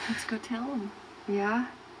 Let's go tell him. Yeah?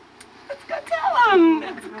 Let's go tell him.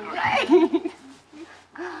 That's great.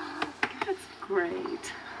 That's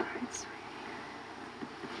great. All right, sweetie.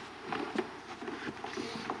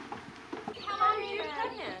 How long have you been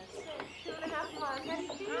pregnant? 2.5 months. How do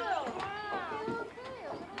you feel?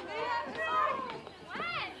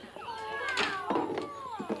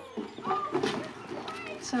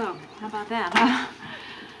 So, how about that, huh?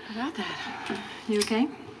 How about that? You okay?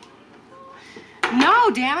 No,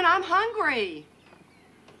 damn it, I'm hungry.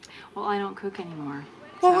 Well, I don't cook anymore.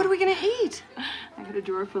 Well, so what are we gonna eat? I got a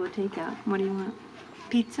drawer full of takeout. What do you want?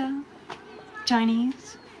 Pizza?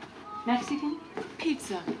 Chinese? Mexican?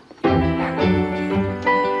 Pizza.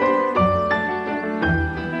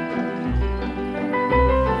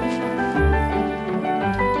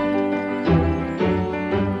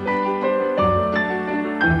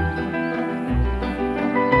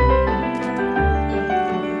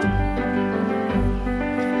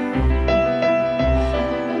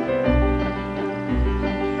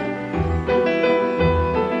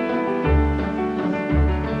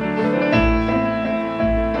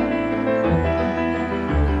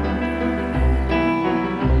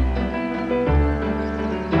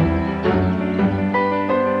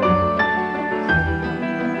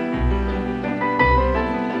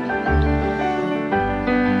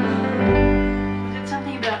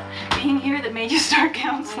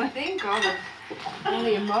 I think all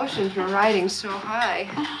the emotions were riding so high.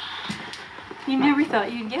 You never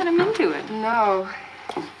thought you'd get him into it. No.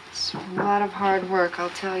 It's a lot of hard work, I'll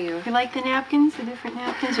tell you. You like the napkins, the different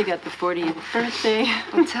napkins? You got the 40th birthday.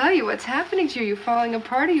 I'll tell you, what's happening to you? You falling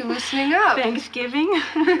apart? Are you loosening up? Thanksgiving.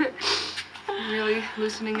 Really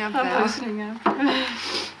loosening up I'm now? loosening up.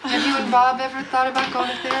 Have you and Bob ever thought about going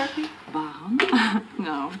to therapy? Bob?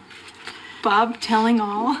 No. Bob telling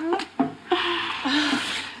all?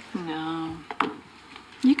 No.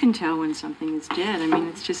 You can tell when something is dead. I mean,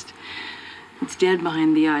 it's dead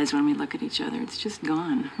behind the eyes when we look at each other. It's just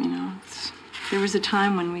gone, you know. There was a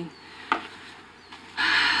time when we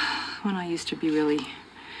when I used to be really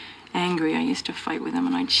angry, I used to fight with him,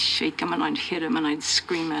 and I'd shake him, and I'd hit him, and I'd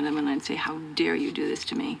scream at him, and I'd say, "How dare you do this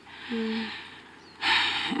to me?"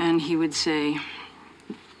 And he would say,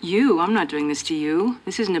 I'm not doing this to you.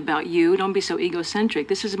 This isn't about you. Don't be so egocentric.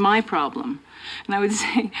 This is my problem. And I would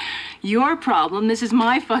say, your problem, this is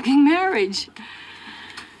my fucking marriage.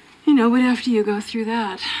 You know, but after you go through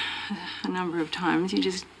that a number of times, you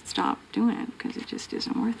just stop doing it because it just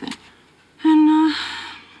isn't worth it. And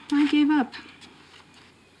I gave up.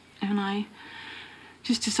 And I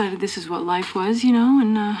just decided this is what life was, you know,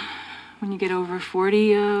 and when you get over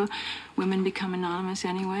 40, women become anonymous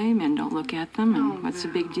anyway. Men don't look at them, and what's the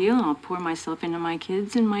big deal? I'll pour myself into my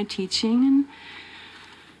kids and my teaching, and,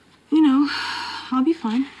 you know, I'll be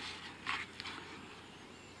fine.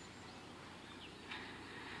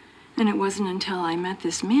 And it wasn't until I met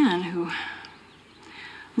this man who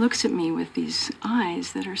looks at me with these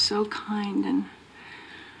eyes that are so kind and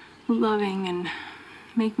loving and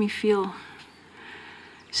make me feel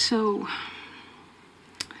so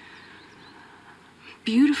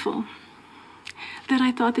beautiful that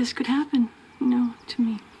I thought this could happen, you know, to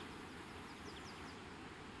me.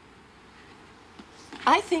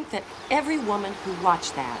 I think that every woman who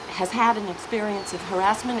watched that has had an experience of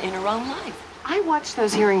harassment in her own life. I watched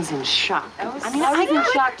those hearings in shock. I was in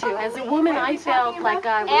shock too. As a woman, I felt like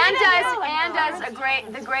I was. Anne does the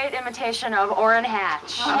great imitation of Orrin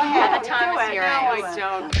Hatch at the time of hearing. No, I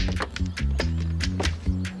don't.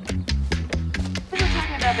 We're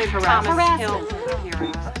talking about the Thomas Hill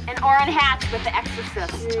hearings. And Orrin Hatch with The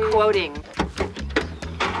Exorcist quoting.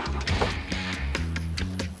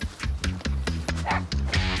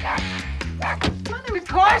 Of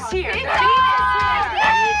course he is.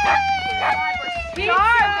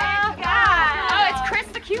 Oh, it's Chris,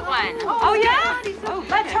 the cute one. Oh, yeah?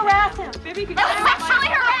 Let's harass him. Maybe you could Let's sexually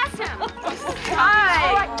harass him.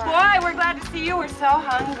 Hi. Boy, we're glad to see you. We're so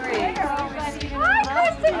hungry. Hi,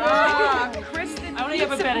 Kristen. Kristen, I only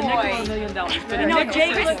ever bet a nickel $1 million, but You know,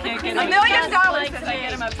 Jake was thinking $1 million.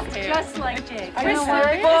 get him upstairs. Just like Jake. Are you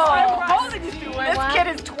serious? This kid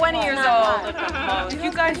is 20 years old. Did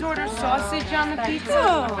you guys order sausage on the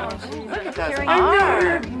pizza? Look at those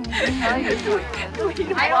arms. How you doing?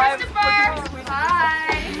 Hi, Christopher.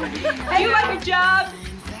 Hi. Do you like your job?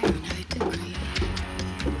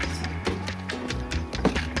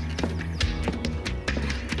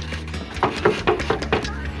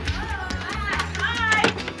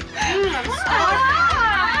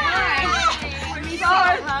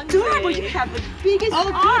 Adorable. You have the biggest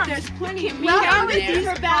arms. There's plenty of meat out there. Welcome to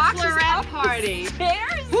her bachelorette party.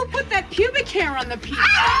 Who put that pubic hair on the pizza?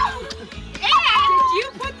 Did you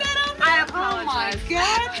put that on there? I apologize. Oh my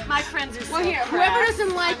God. My friends are so Well, here, proud. whoever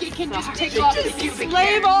doesn't like it can just take off the pubic hair.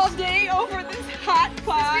 Slave all day over this hot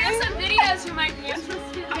pie. We have some videos you might be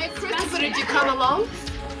interested in. Hey, Christopher, did you come along?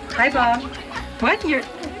 Hi, Bob. What?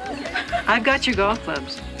 I've got your golf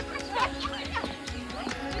clubs.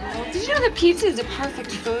 Did you know that pizza is a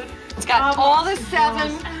perfect food? It's got all the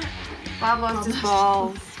 7. Bob loves his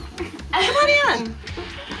balls. Come on in.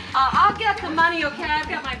 I'll get the money, okay? I've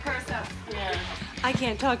got my purse upstairs. I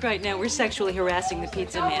can't talk right now. We're sexually harassing the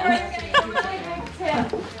pizza man.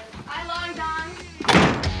 Hi, Long Don.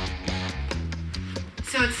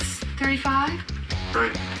 So it's 35?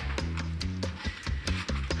 Right.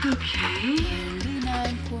 Okay.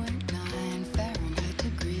 99.9 Fahrenheit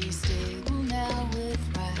degrees, stable now with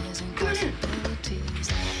rising possibilities.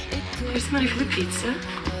 Here's money for the pizza.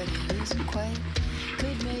 But it isn't quite.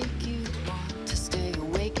 Could make you want to stay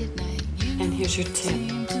awake at night. And here's your tip.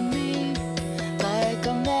 Seem to me like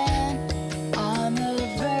a man on the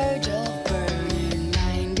verge of burning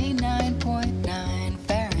 99.9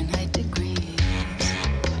 Fahrenheit degrees.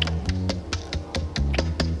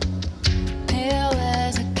 Pale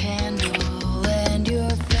as a candle and your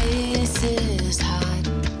face is hot.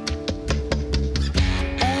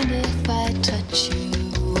 And if I touch you,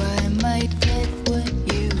 I might get what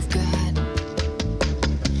you've got.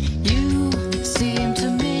 You seem to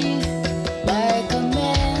me like a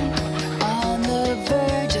man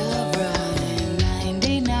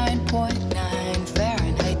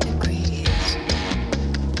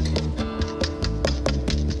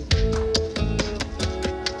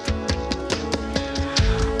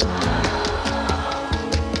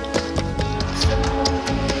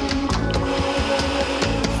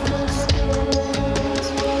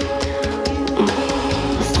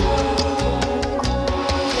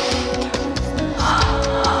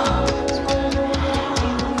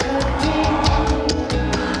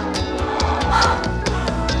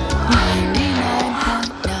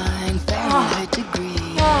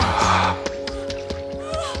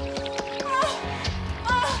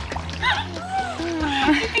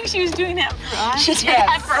She's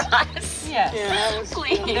bad for us. Yes. Yeah,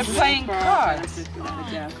 please. They're playing cards.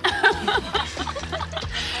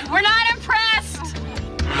 We're not impressed.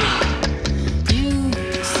 You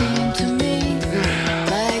seem to me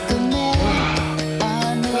like a man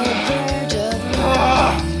on the verge of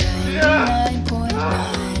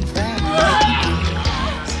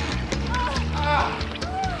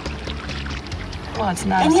 99.9 Well, it's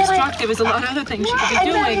not And as yet destructive as a lot of other things you could be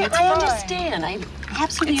doing. It's I fine. understand. I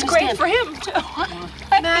absolutely It's understand. great for him, too.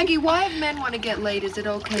 Maggie, why if men want to get laid, is it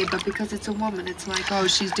okay? But because it's a woman, it's like, oh,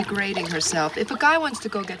 she's degrading herself. If a guy wants to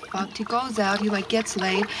go get fucked, he goes out, he like gets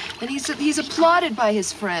laid, and he's applauded by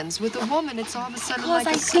his friends. With a woman, it's all of a sudden Because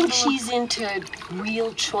like I think she's into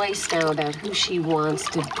real choice now about who she wants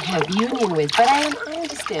to have union with. But I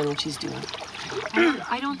understand what she's doing.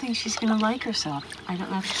 I don't think she's gonna like herself.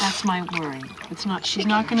 That's my worry. It's not. She's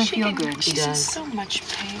not gonna feel good. She's in so much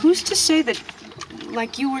pain. Who's to say that,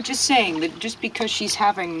 like you were just saying, that just because she's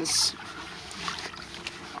having this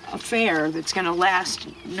affair that's gonna last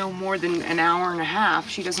no more than an hour and a half,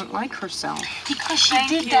 she doesn't like herself? Because she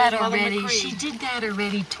did that already. She did that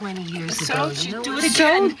already 20 years ago. So You know do what? it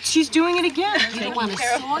again. She's doing it again. You don't want to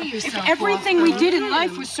saw yourself If everything off we for did in him.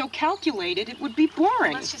 life was so calculated, it would be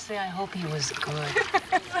boring. Let's just say I hope he was good.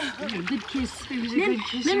 Good kiss. It was a Men, good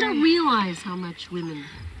kiss. men don't realize how much women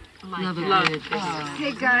love a good kiss.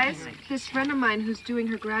 Hey guys, this friend of mine who's doing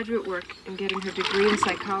her graduate work and getting her degree in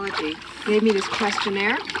psychology gave me this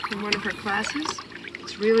questionnaire from one of her classes.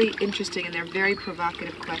 It's really interesting and they're very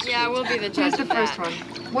provocative questions. Yeah, we'll be the judge Here's the of first that. one.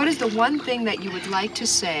 What is the one thing that you would like to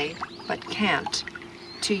say but can't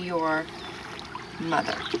to your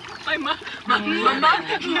mother? My mom.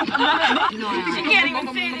 She can't even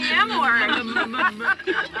say the M word.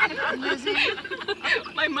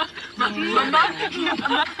 My mom.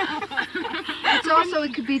 It's also,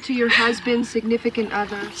 it could be to your husband, significant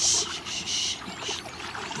other.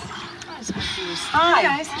 Hi.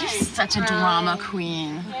 Guys. You're such a drama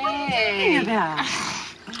queen. Hey.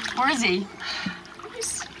 Where is he?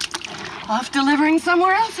 He's off delivering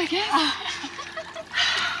somewhere else, I guess.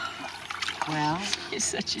 Well, You're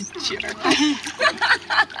such a jerk.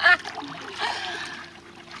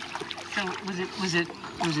 So was it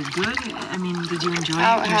good? I mean, did you enjoy it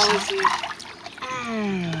How yourself? was he?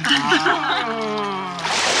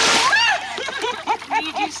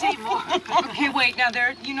 Need you say more? Okay, wait. Now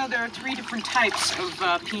there are 3 different types of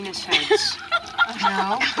penis heads.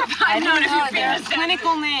 no. I don't know. They're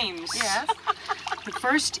clinical names. Yes. The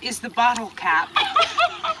first is the bottle cap.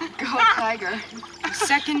 Go Tiger. The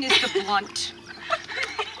second is the blunt.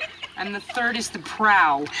 And the third is the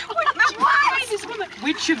prow.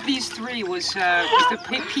 Which of these 3 was the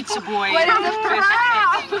pizza boy? What is the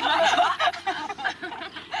prow?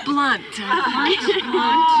 Blunt.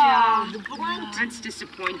 That's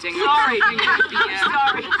disappointing. Sorry.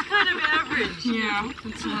 Sorry. It's kind of average. Yeah,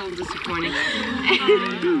 it's a little disappointing.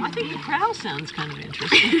 I think the prow sounds kind of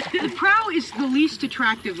interesting. The prow is the least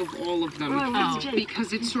attractive of all of them.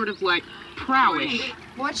 Because it's sort of like prowish.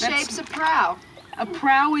 What shape's a prow? A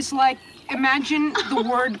prow is like, imagine the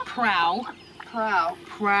word prow. Prow.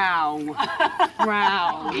 Prow.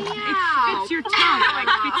 Prow. It fits your tongue, like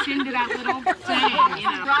fits into that little thing, you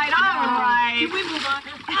know. Right, all right. We move on.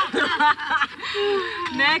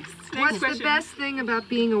 Next What's question. the best thing about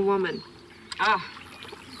being a woman?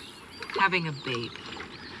 Having a babe.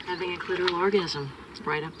 Having a clitoral orgasm. It's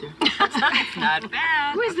right up there. Not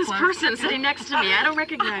bad. Who is this person sitting next to me? I don't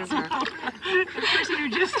recognize her. The person who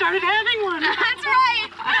just started having one. That's right.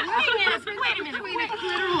 Wait a minute. Between a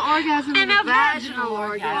clitoral orgasm and a vaginal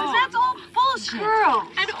orgasm. That's all bullshit. Girl.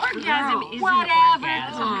 An orgasm is Whatever. an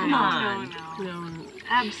orgasm. Come on. No.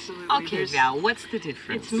 Absolutely. Okay, There's- Val, what's the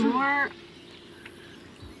difference? It's more.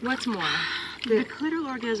 What's more? The clitoral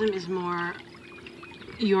orgasm is more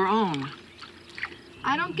your own.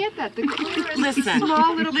 I don't get that. The clitoris is a Listen.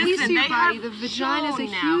 small little piece of Listen, your they body. have The vagina is a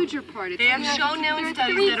shown now. huger part. They have shown now in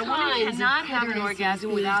studies that a woman cannot have an clitoris orgasm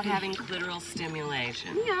is without big. having clitoral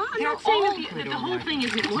stimulation. Yeah, I'm They're not saying all that the clitoral whole thing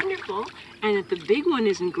isn't wonderful and that the big one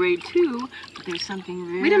isn't great too, but there's something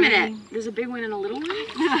very... Wait a minute. There's a big one and a little one?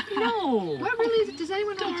 No. What really is it? Does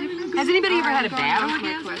anyone know the difference? Has anybody ever had a Going bad off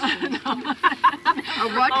my orgasm? question. A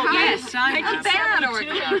what kind? Yes, I A bad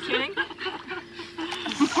orgasm.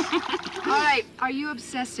 All right. Are you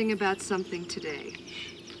obsessing about something today?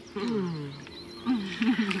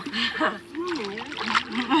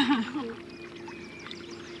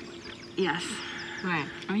 Yes. Right.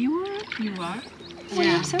 Oh, you are? You are? What are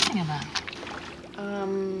you obsessing about?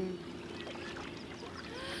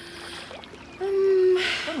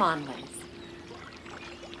 Come on, Liz.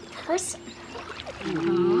 Person. Wait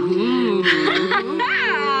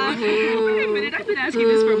a minute. asking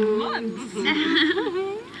this for months.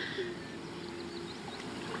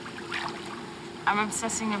 I'm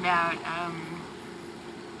obsessing about, I'm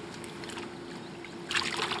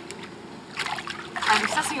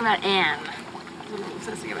obsessing about Anne. What am I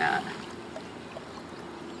obsessing about?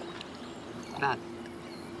 About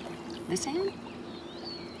this Anne?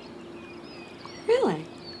 Really?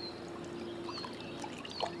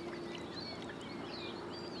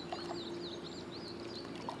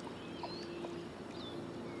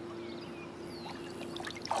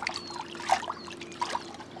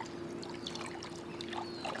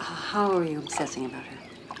 How are you obsessing about her?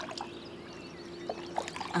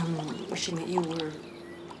 Wishing that you were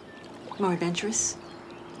more adventurous?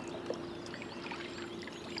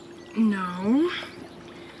 No.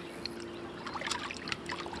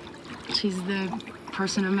 She's the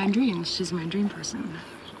person of my dreams. She's my dream person.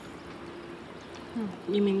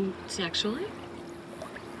 You mean sexually?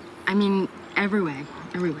 I mean, every way.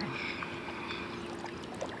 Every way.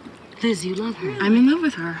 Liz, you love her. I'm in love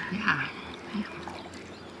with her. Yeah.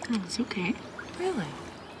 It's okay. Really?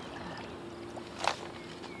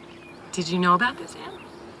 Did you know about this, Anne?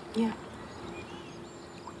 Yeah.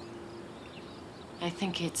 I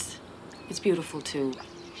think it's beautiful to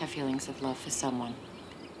have feelings of love for someone.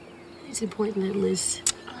 It's important that Liz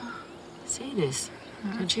say this.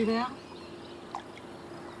 Don't you, Val?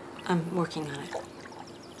 I'm working on it.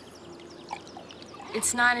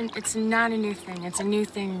 It's not a new thing. It's a new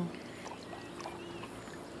thing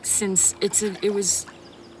since it's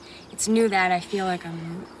new that I feel like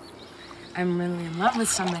I'm really in love with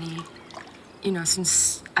somebody, you know,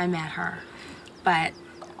 since I met her. But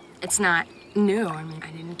it's not new. I mean, I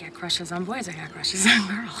didn't get crushes on boys, I got crushes on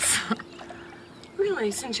girls.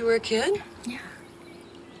 Really? Since you were a kid? Yeah.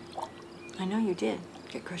 I know you did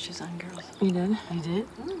get crushes on girls. You did? You did?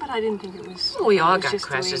 But I didn't think it was... Well, we all it was got just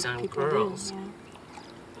the way crushes on people girls.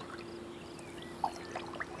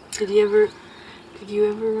 did, yeah. Did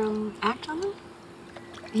you ever act on them?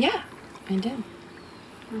 Yeah, I did.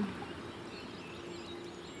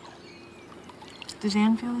 Does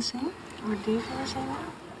Anne feel the same? Or do you feel the same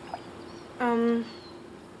now?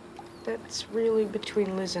 That's really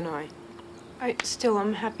between Liz and I.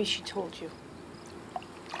 I'm happy she told you.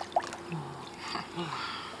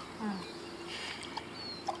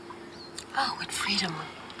 Oh, what freedom.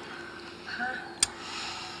 Huh?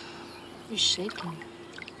 You're shaking.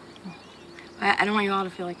 I don't want you all to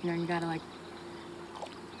feel like, you know, you gotta, like,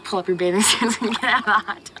 pull up your bathing suits and get out of the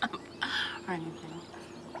hot tub or anything.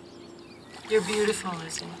 You're beautiful,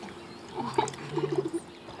 Lizzie.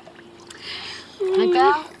 Like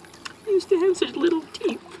that? I used to have such little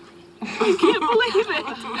teeth. I can't believe it.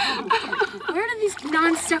 Where do these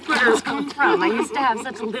non-sequiturs come from? I used to have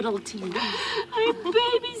such little teeth. I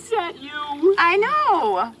babysat you. I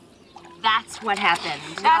know. That's what happened.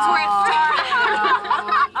 That's where it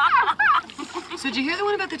started. So did you hear the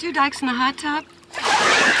one about the two dykes in the hot tub?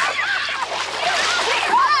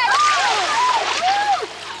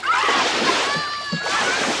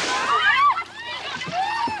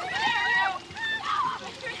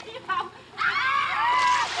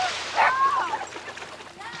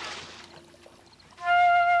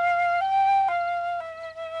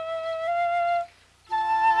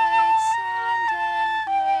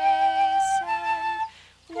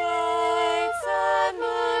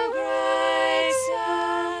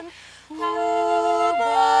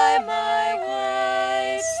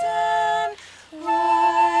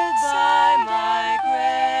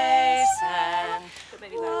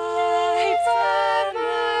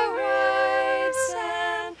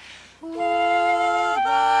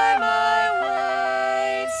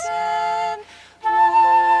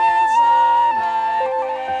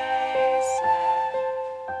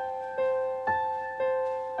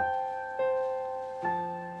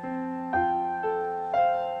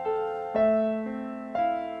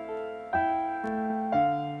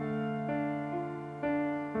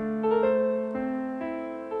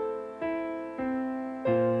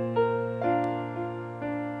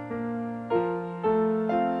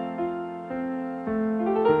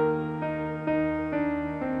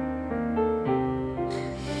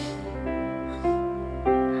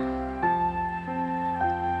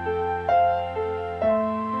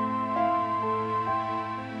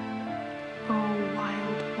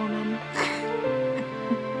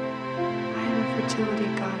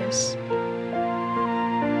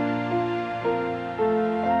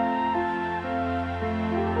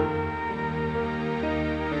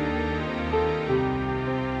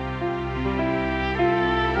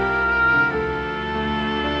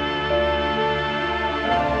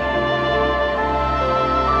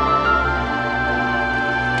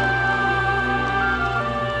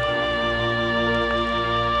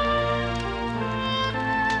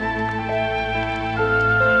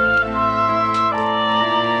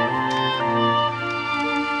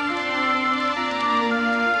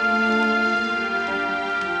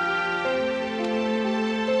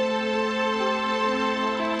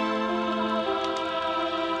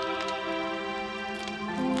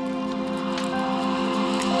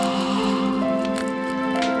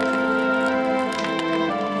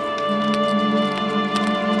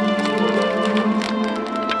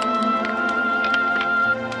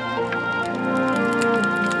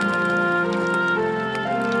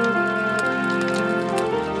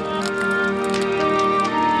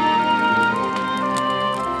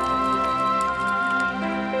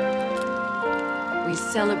 we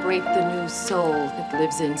celebrate the new soul that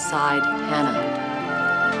lives inside Hannah.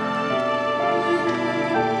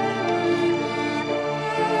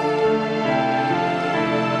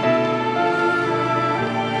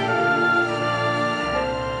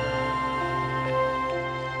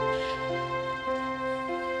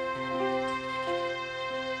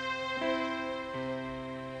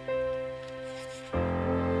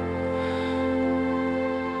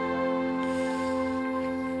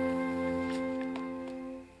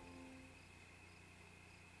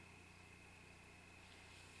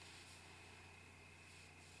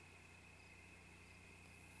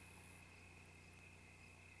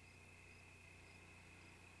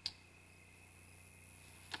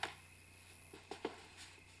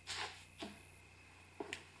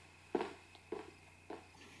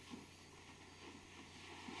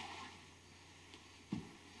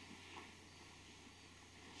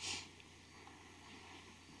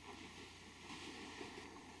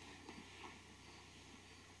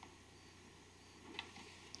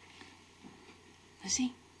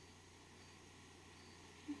 Lizzie?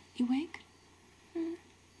 You awake? Can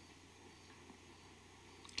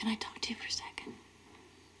I talk to you for a second?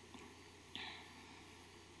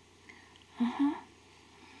 Uh-huh.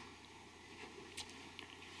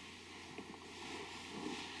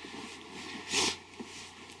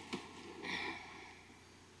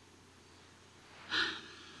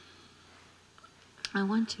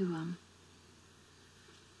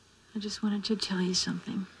 I just wanted to tell you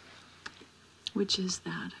something, which is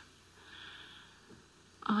that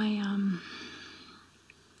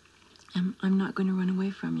I'm not going to run away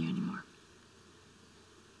from you anymore.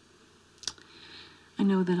 I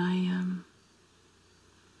know that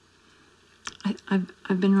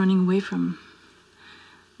I've been running away from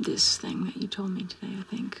this thing that you told me today, I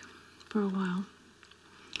think, for a while,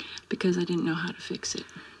 because I didn't know how to fix it.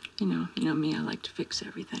 You know me, I like to fix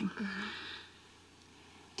everything.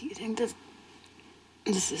 Do you think this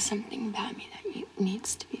is something about me that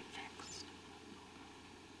needs to be fixed?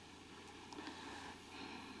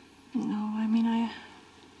 No, I mean,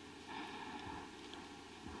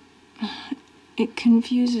 it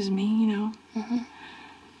confuses me, you know.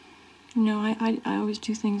 You know, I always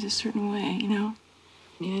do things a certain way, you know.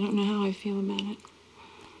 Yeah, I don't know how I feel about it.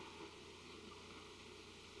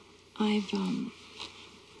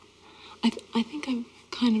 I think I've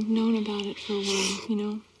kind of known about it for a while, you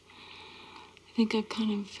know. I think I've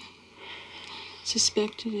kind of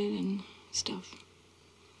suspected it and stuff.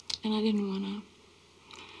 And I didn't want to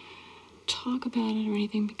talk about it or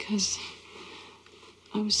anything because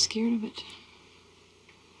I was scared of it.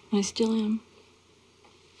 I still am.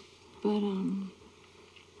 But, I'm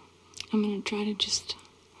going to try to just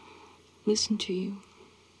listen to you.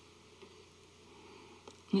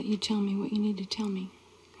 Let you tell me what you need to tell me.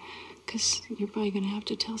 Because you're probably going to have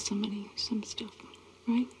to tell somebody some stuff,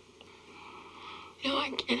 right? No, I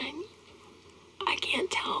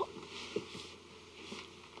can't tell.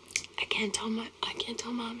 I can't tell Mom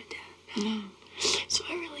and Dad. No. So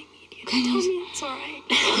I really need you to tell me it's all right.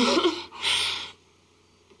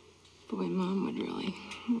 Boy, Mom would really.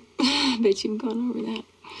 I bet you've gone over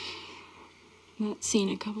that scene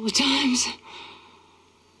a couple of times.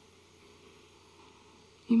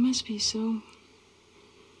 You must be so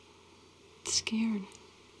scared.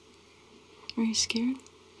 Are you scared?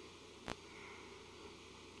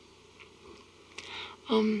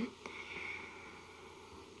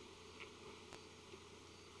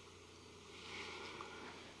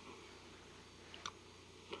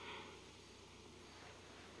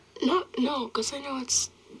 No, because I know it's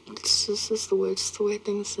just the way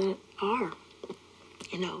things that are,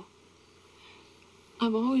 you know.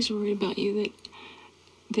 I've always worried about you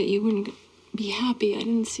that you wouldn't be happy. I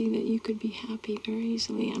didn't see that you could be happy very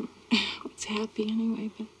easily. I was happy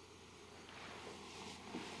anyway, but...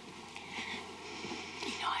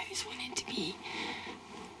 You know, I always wanted to be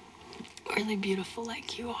really beautiful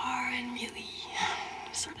like you are and really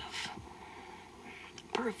sort of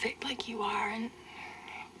perfect like you are and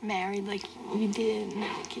married like you did and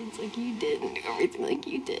have kids like you did and do everything like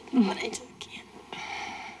you did, but I just can't.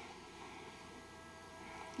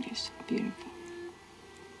 You're so beautiful.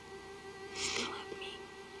 Still love me.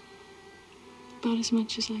 About as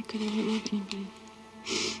much as I could ever love anybody.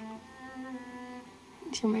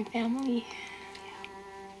 You're my family.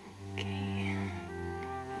 Yeah. Okay.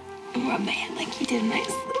 Rub my head like you did, nice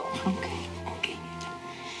little. Okay. Okay.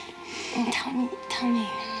 And tell me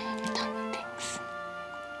things.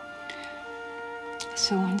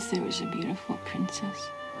 So once there was a beautiful princess.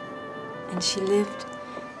 And she lived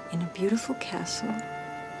in a beautiful castle.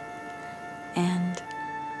 And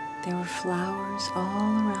there were flowers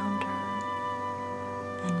all around her.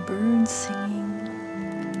 and singing.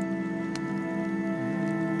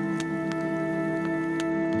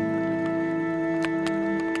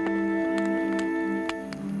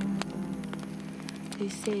 They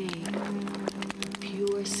say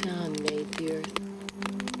pure sound made the earth.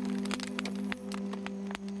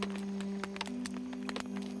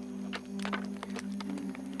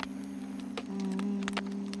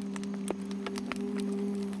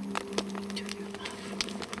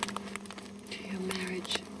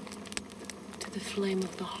 Flame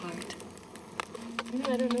of the heart. You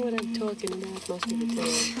know, I don't know what I'm talking about most of the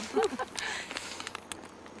time.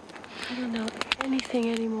 I don't know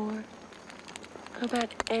anything anymore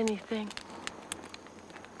about anything.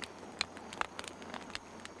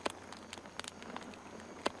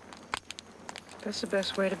 That's the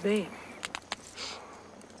best way to be.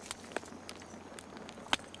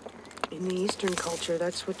 In the Eastern culture,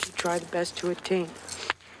 that's what you try the best to attain.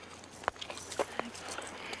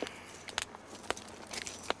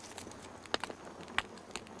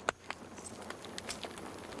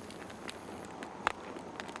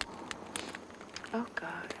 Oh,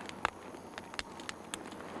 God.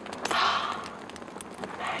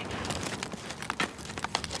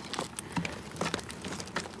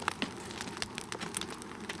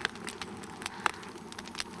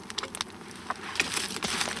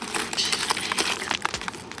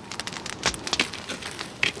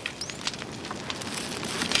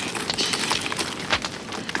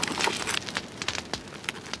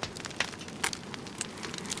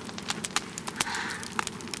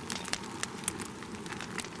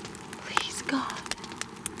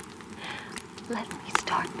 Let me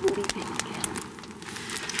start believing again.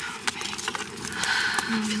 I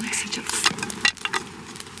feel like such a...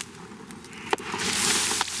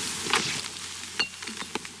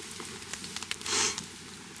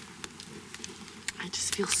 I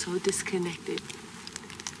just feel so disconnected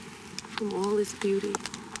from all this beauty.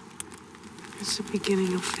 It's the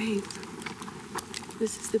beginning of faith.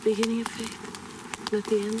 This is the beginning of faith, not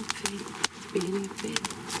the end of faith. Beginning of faith.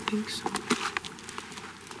 I think so.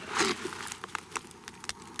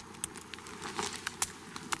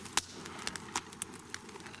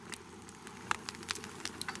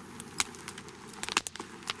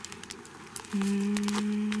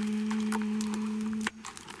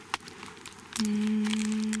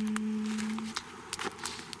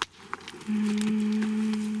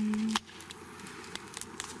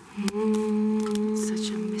 Such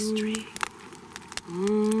a mystery.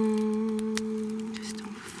 Just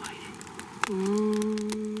don't fight it.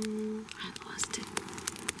 I lost it.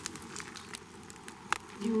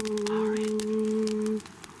 You are it.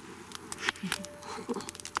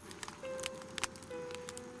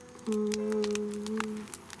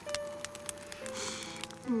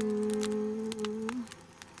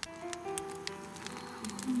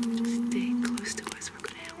 Just stay close to us. We're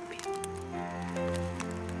gonna help you.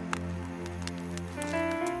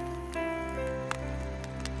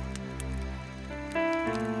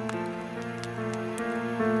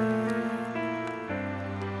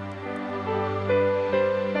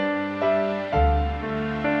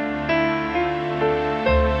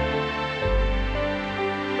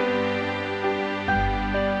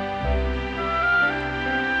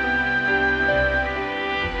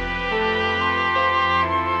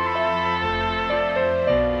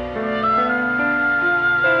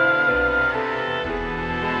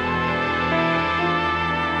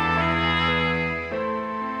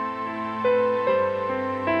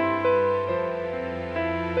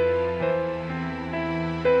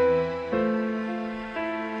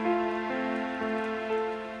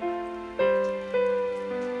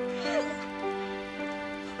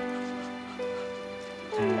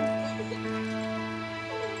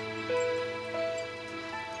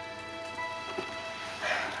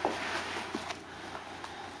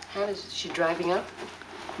 Is she driving up?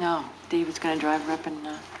 No, David's gonna drive her up, and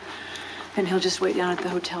then he'll just wait down at the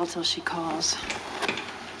hotel till she calls.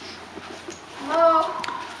 Hello?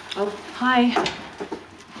 Oh, hi.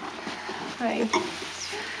 Hi.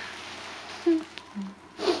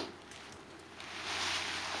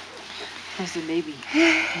 How's the baby?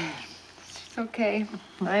 It's okay.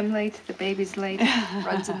 I'm late, the baby's late.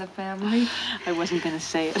 Runs in the family. I wasn't gonna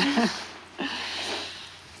say it.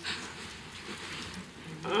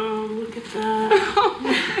 Oh, look at that.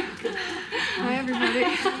 Hi, everybody.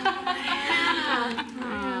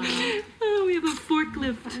 Oh, we have a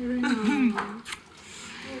forklift.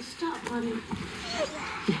 Oh, stop, buddy.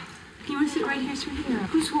 You want to sit right here, sweetie?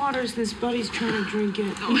 Whose water is this? Buddy's trying to drink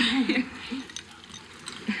it.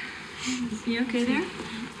 You okay there?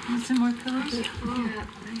 Want some more pillows? Yeah.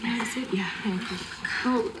 That's it. Yeah, thank you.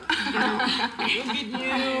 Oh, Look at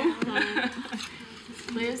you.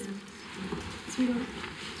 Liz, sweetheart,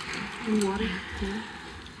 any water? Yeah.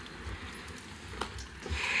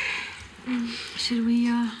 Should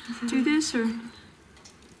we do this or?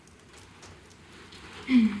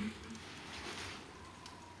 You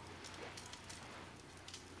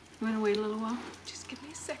want to wait a little while? Just give me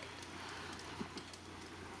a second.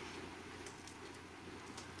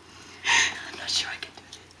 I'm not sure I can do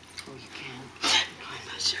this. Oh, you can. I'm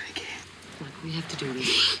not sure I can. Look, we have to do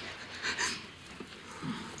this.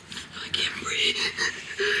 I can't breathe.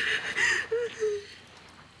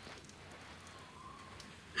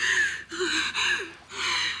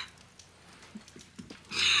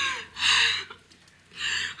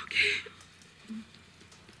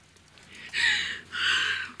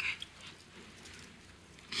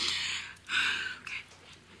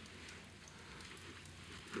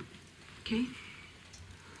 Okay.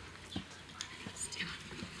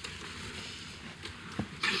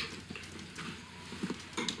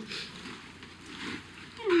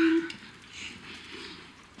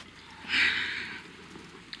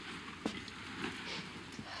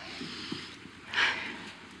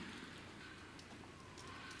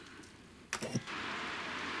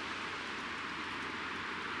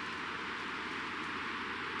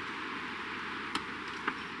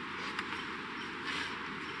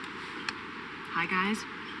 Hi, guys.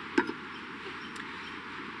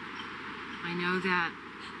 I know that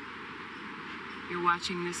you're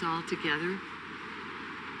watching this all together.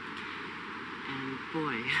 And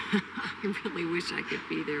boy, I really wish I could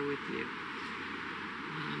be there with you.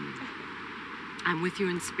 I'm with you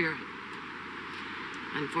in spirit.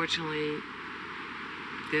 Unfortunately,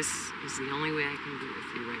 this is the only way I can be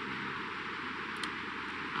with you right now.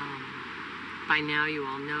 By now, you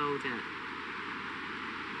all know that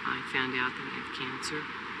I found out that I have cancer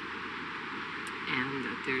and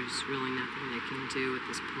that there's really nothing they can do at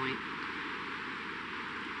this point.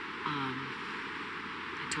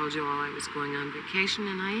 I told you all I was going on vacation,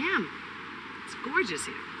 and I am. It's gorgeous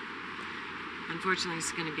here. Unfortunately,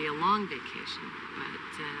 it's going to be a long vacation, but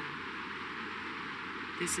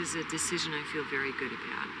this is a decision I feel very good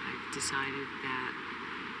about. I've decided that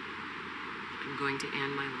I'm going to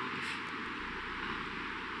end my life.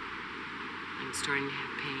 I'm starting to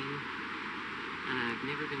have pain, and I've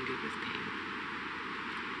never been good with pain.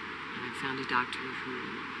 And I found a doctor who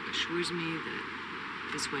assures me that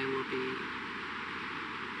this way will be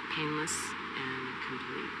painless and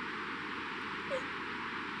complete.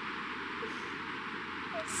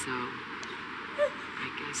 So, I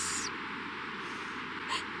guess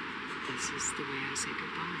this is the way I say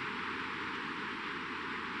goodbye.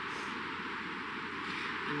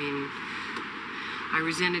 I mean, I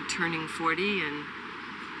resented turning 40, and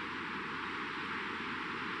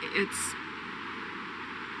it's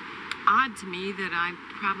odd to me that I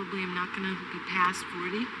probably am not going to be past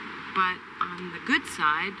 40, but on the good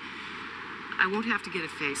side, I won't have to get a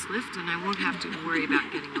facelift, and I won't have to worry about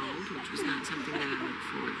getting old, which was not something that I look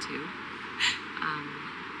forward to.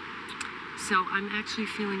 So I'm actually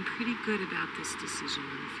feeling pretty good about this decision.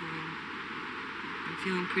 I'm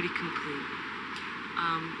feeling pretty complete.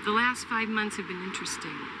 The last 5 months have been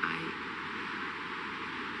interesting.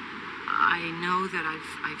 I know that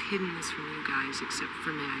I've hidden this from you guys, except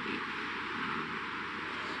for Maggie.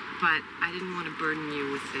 But I didn't want to burden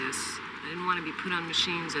you with this. I didn't want to be put on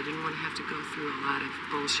machines. I didn't want to have to go through a lot of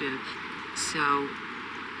bullshit. So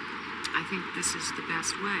I think this is the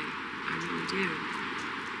best way. I really do.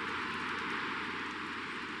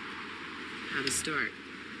 How to start?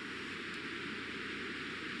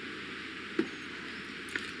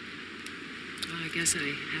 Well, I guess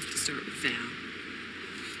I have to start with Val.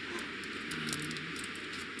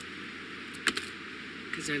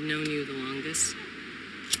 Because I've known you the longest.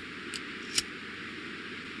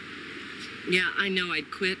 Yeah, I know I'd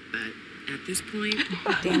quit, but at this point...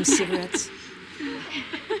 Damn cigarettes.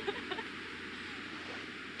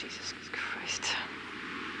 Jesus Christ.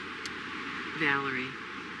 Valerie,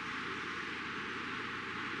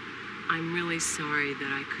 I'm really sorry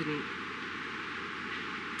that I couldn't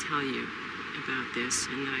tell you about this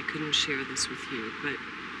and that I couldn't share this with you, but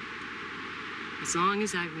as long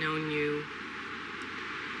as I've known you,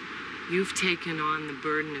 you've taken on the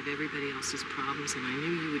burden of everybody else's problems, and I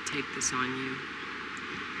knew you would take this on you.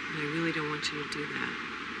 And I really don't want you to do that.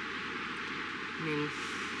 I mean,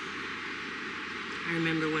 I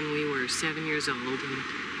remember when we were 7 years old and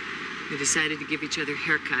we decided to give each other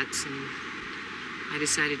haircuts, and I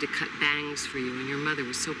decided to cut bangs for you, and your mother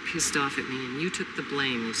was so pissed off at me, and you took the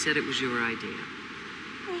blame. You said it was your idea.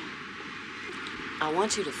 I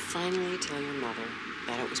want you to finally tell your mother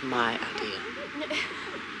that it was my idea.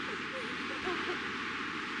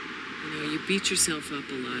 You know, you beat yourself up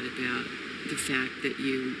a lot about the fact that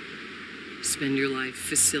you spend your life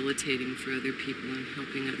facilitating for other people and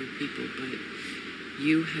helping other people, but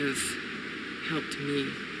you have helped me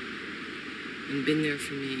and been there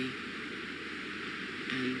for me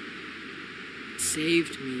and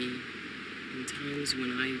saved me in times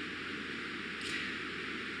when I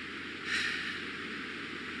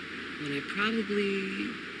probably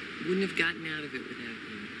wouldn't have gotten out of it without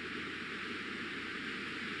you.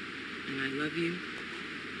 And I love you.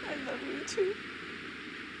 I love you too.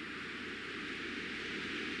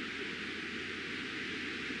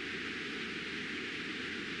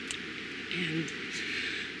 And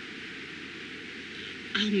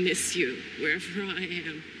I'll miss you wherever I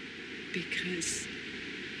am, because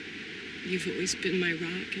you've always been my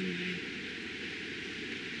rock and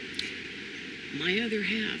my other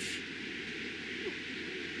half.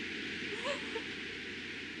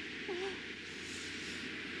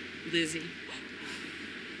 Lizzie.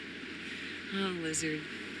 Oh, Lizard.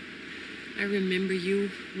 I remember you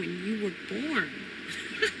when you were born.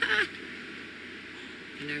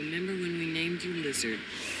 And I remember when we named you Lizard,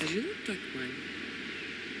 because you looked like one.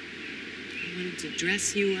 I wanted to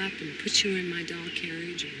dress you up and put you in my doll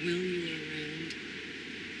carriage and wheel you around.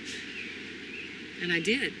 And I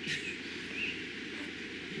did.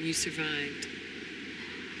 And you survived.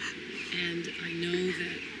 And I know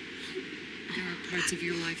that there are parts of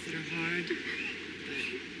your life that are hard, but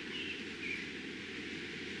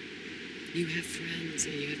you have friends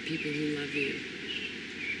and you have people who love you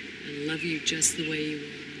and love you just the way you are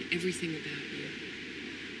and everything about you.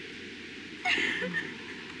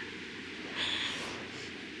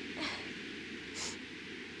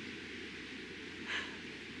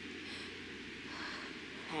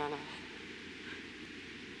 Hannah,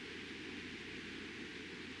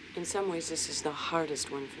 in some ways this is the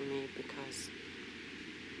hardest one for me because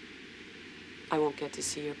I won't get to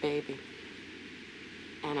see your baby.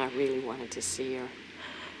 And I really wanted to see her.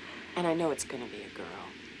 And I know it's gonna be a girl.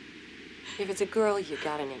 If it's a girl, you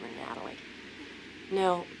gotta name her Natalie.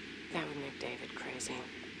 No, that would make David crazy.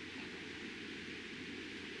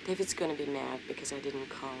 David's gonna be mad because I didn't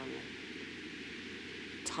call him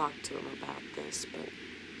and talk to him about this, but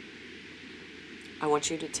I want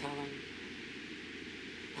you to tell him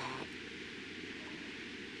that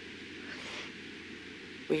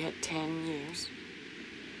we had 10 years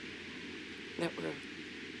that are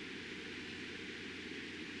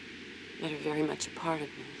very much a part of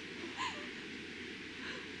me.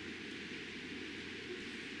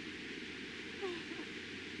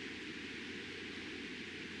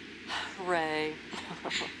 Ray.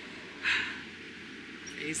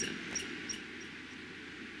 Asa.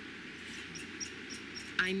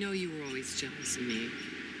 I know you were always jealous of me.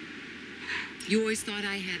 You always thought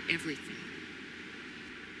I had everything.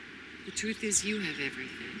 The truth is, you have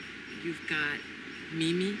everything. You've got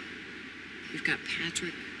Mimi. You've got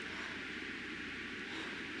Patrick.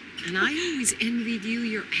 And I always envied you,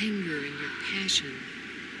 your anger and your passion.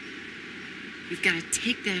 You've got to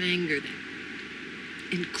take that anger, that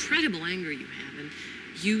incredible anger you have, and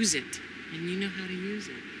use it. And you know how to use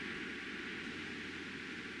it.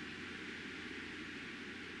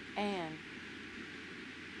 Anne,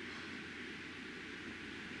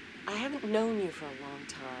 I haven't known you for a long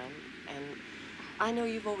time, and I know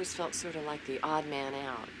you've always felt sort of like the odd man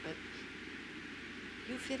out, but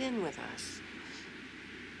you fit in with us.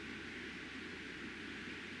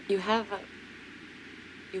 You have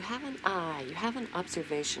an eye, you have an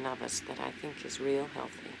observation of us that I think is real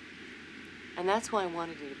healthy. And that's why I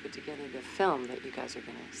wanted you to put together the film that you guys are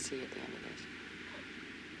going to see at the end of this.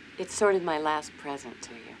 It's sort of my last present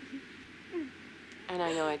to you. And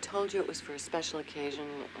I know I told you it was for a special occasion,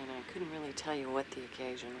 and I couldn't really tell you what the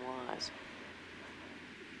occasion was.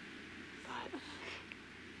 But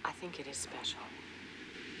I think it is special.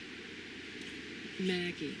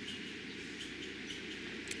 Maggie,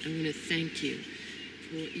 I want to thank you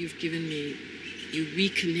for what you've given me. You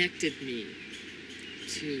reconnected me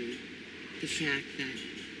to the fact that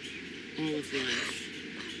all of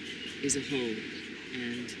life is a whole,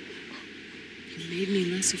 and you made me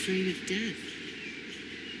less afraid of death.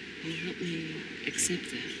 You helped me accept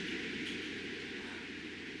that.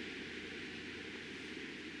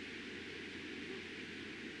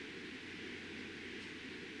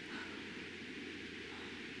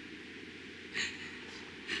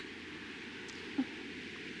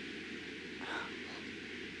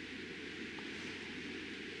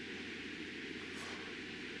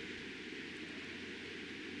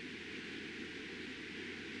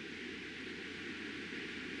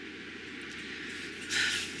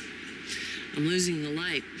 I'm losing the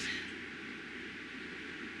light.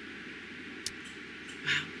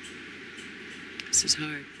 Wow. This is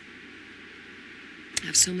hard. I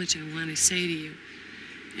have so much I want to say to you.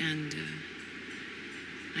 And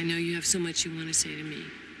I know you have so much you want to say to me.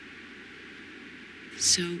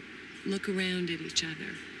 So look around at each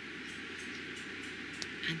other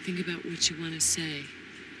and think about what you want to say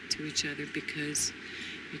to each other, because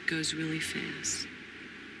it goes really fast.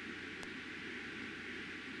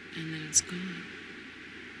 And then it's gone.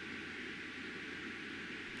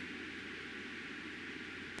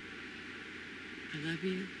 I love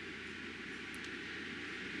you.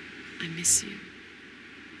 I miss you.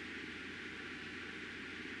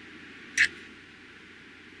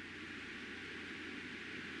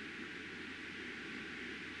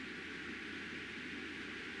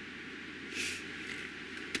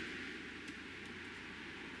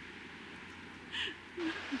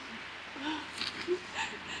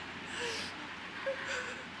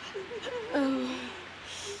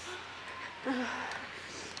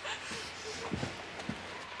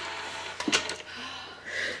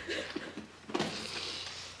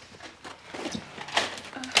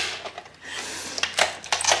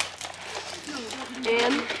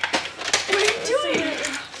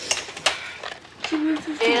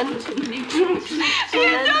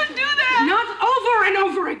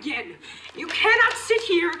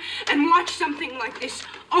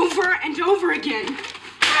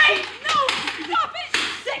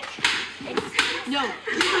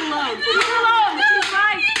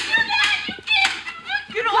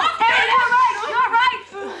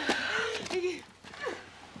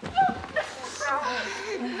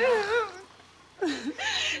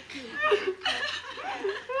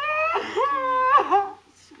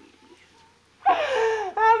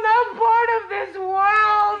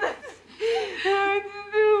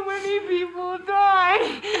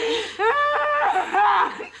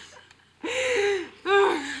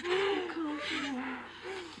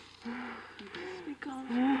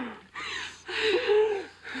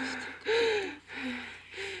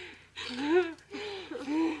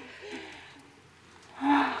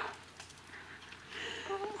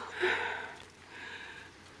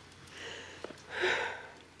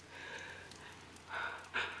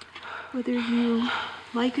 Whether you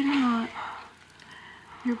like it or not,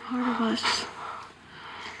 you're part of us.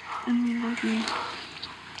 And we love you.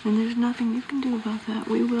 And there's nothing you can do about that.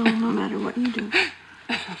 We will, no matter what you do.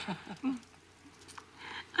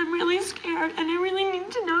 I'm really scared, and I really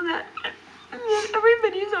need to know that.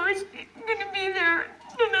 Everybody's always gonna be there,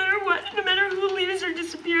 no matter what, no matter who leaves or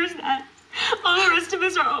disappears, that all the rest of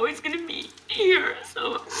us are always gonna be here,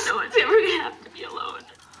 so no one's ever gonna have to be alone.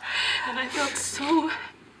 And I felt so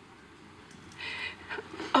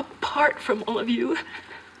apart from all of you.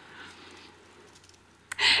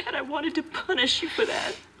 And I wanted to punish you for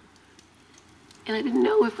that. And I didn't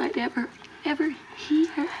know if I'd ever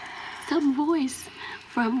hear some voice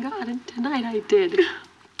from God, and tonight I did.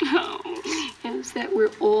 Oh. And it's that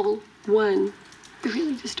we're all one. We're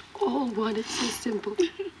really just all one. It's so simple.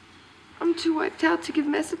 I'm too wiped out to give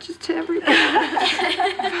messages to everybody.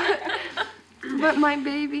 but my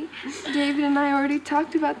baby, David and I already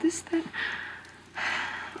talked about this, that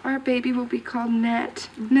our baby will be called Nat.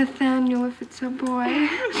 Nathaniel if it's a boy,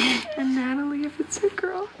 and Natalie if it's a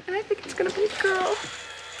girl. And I think it's gonna be a girl.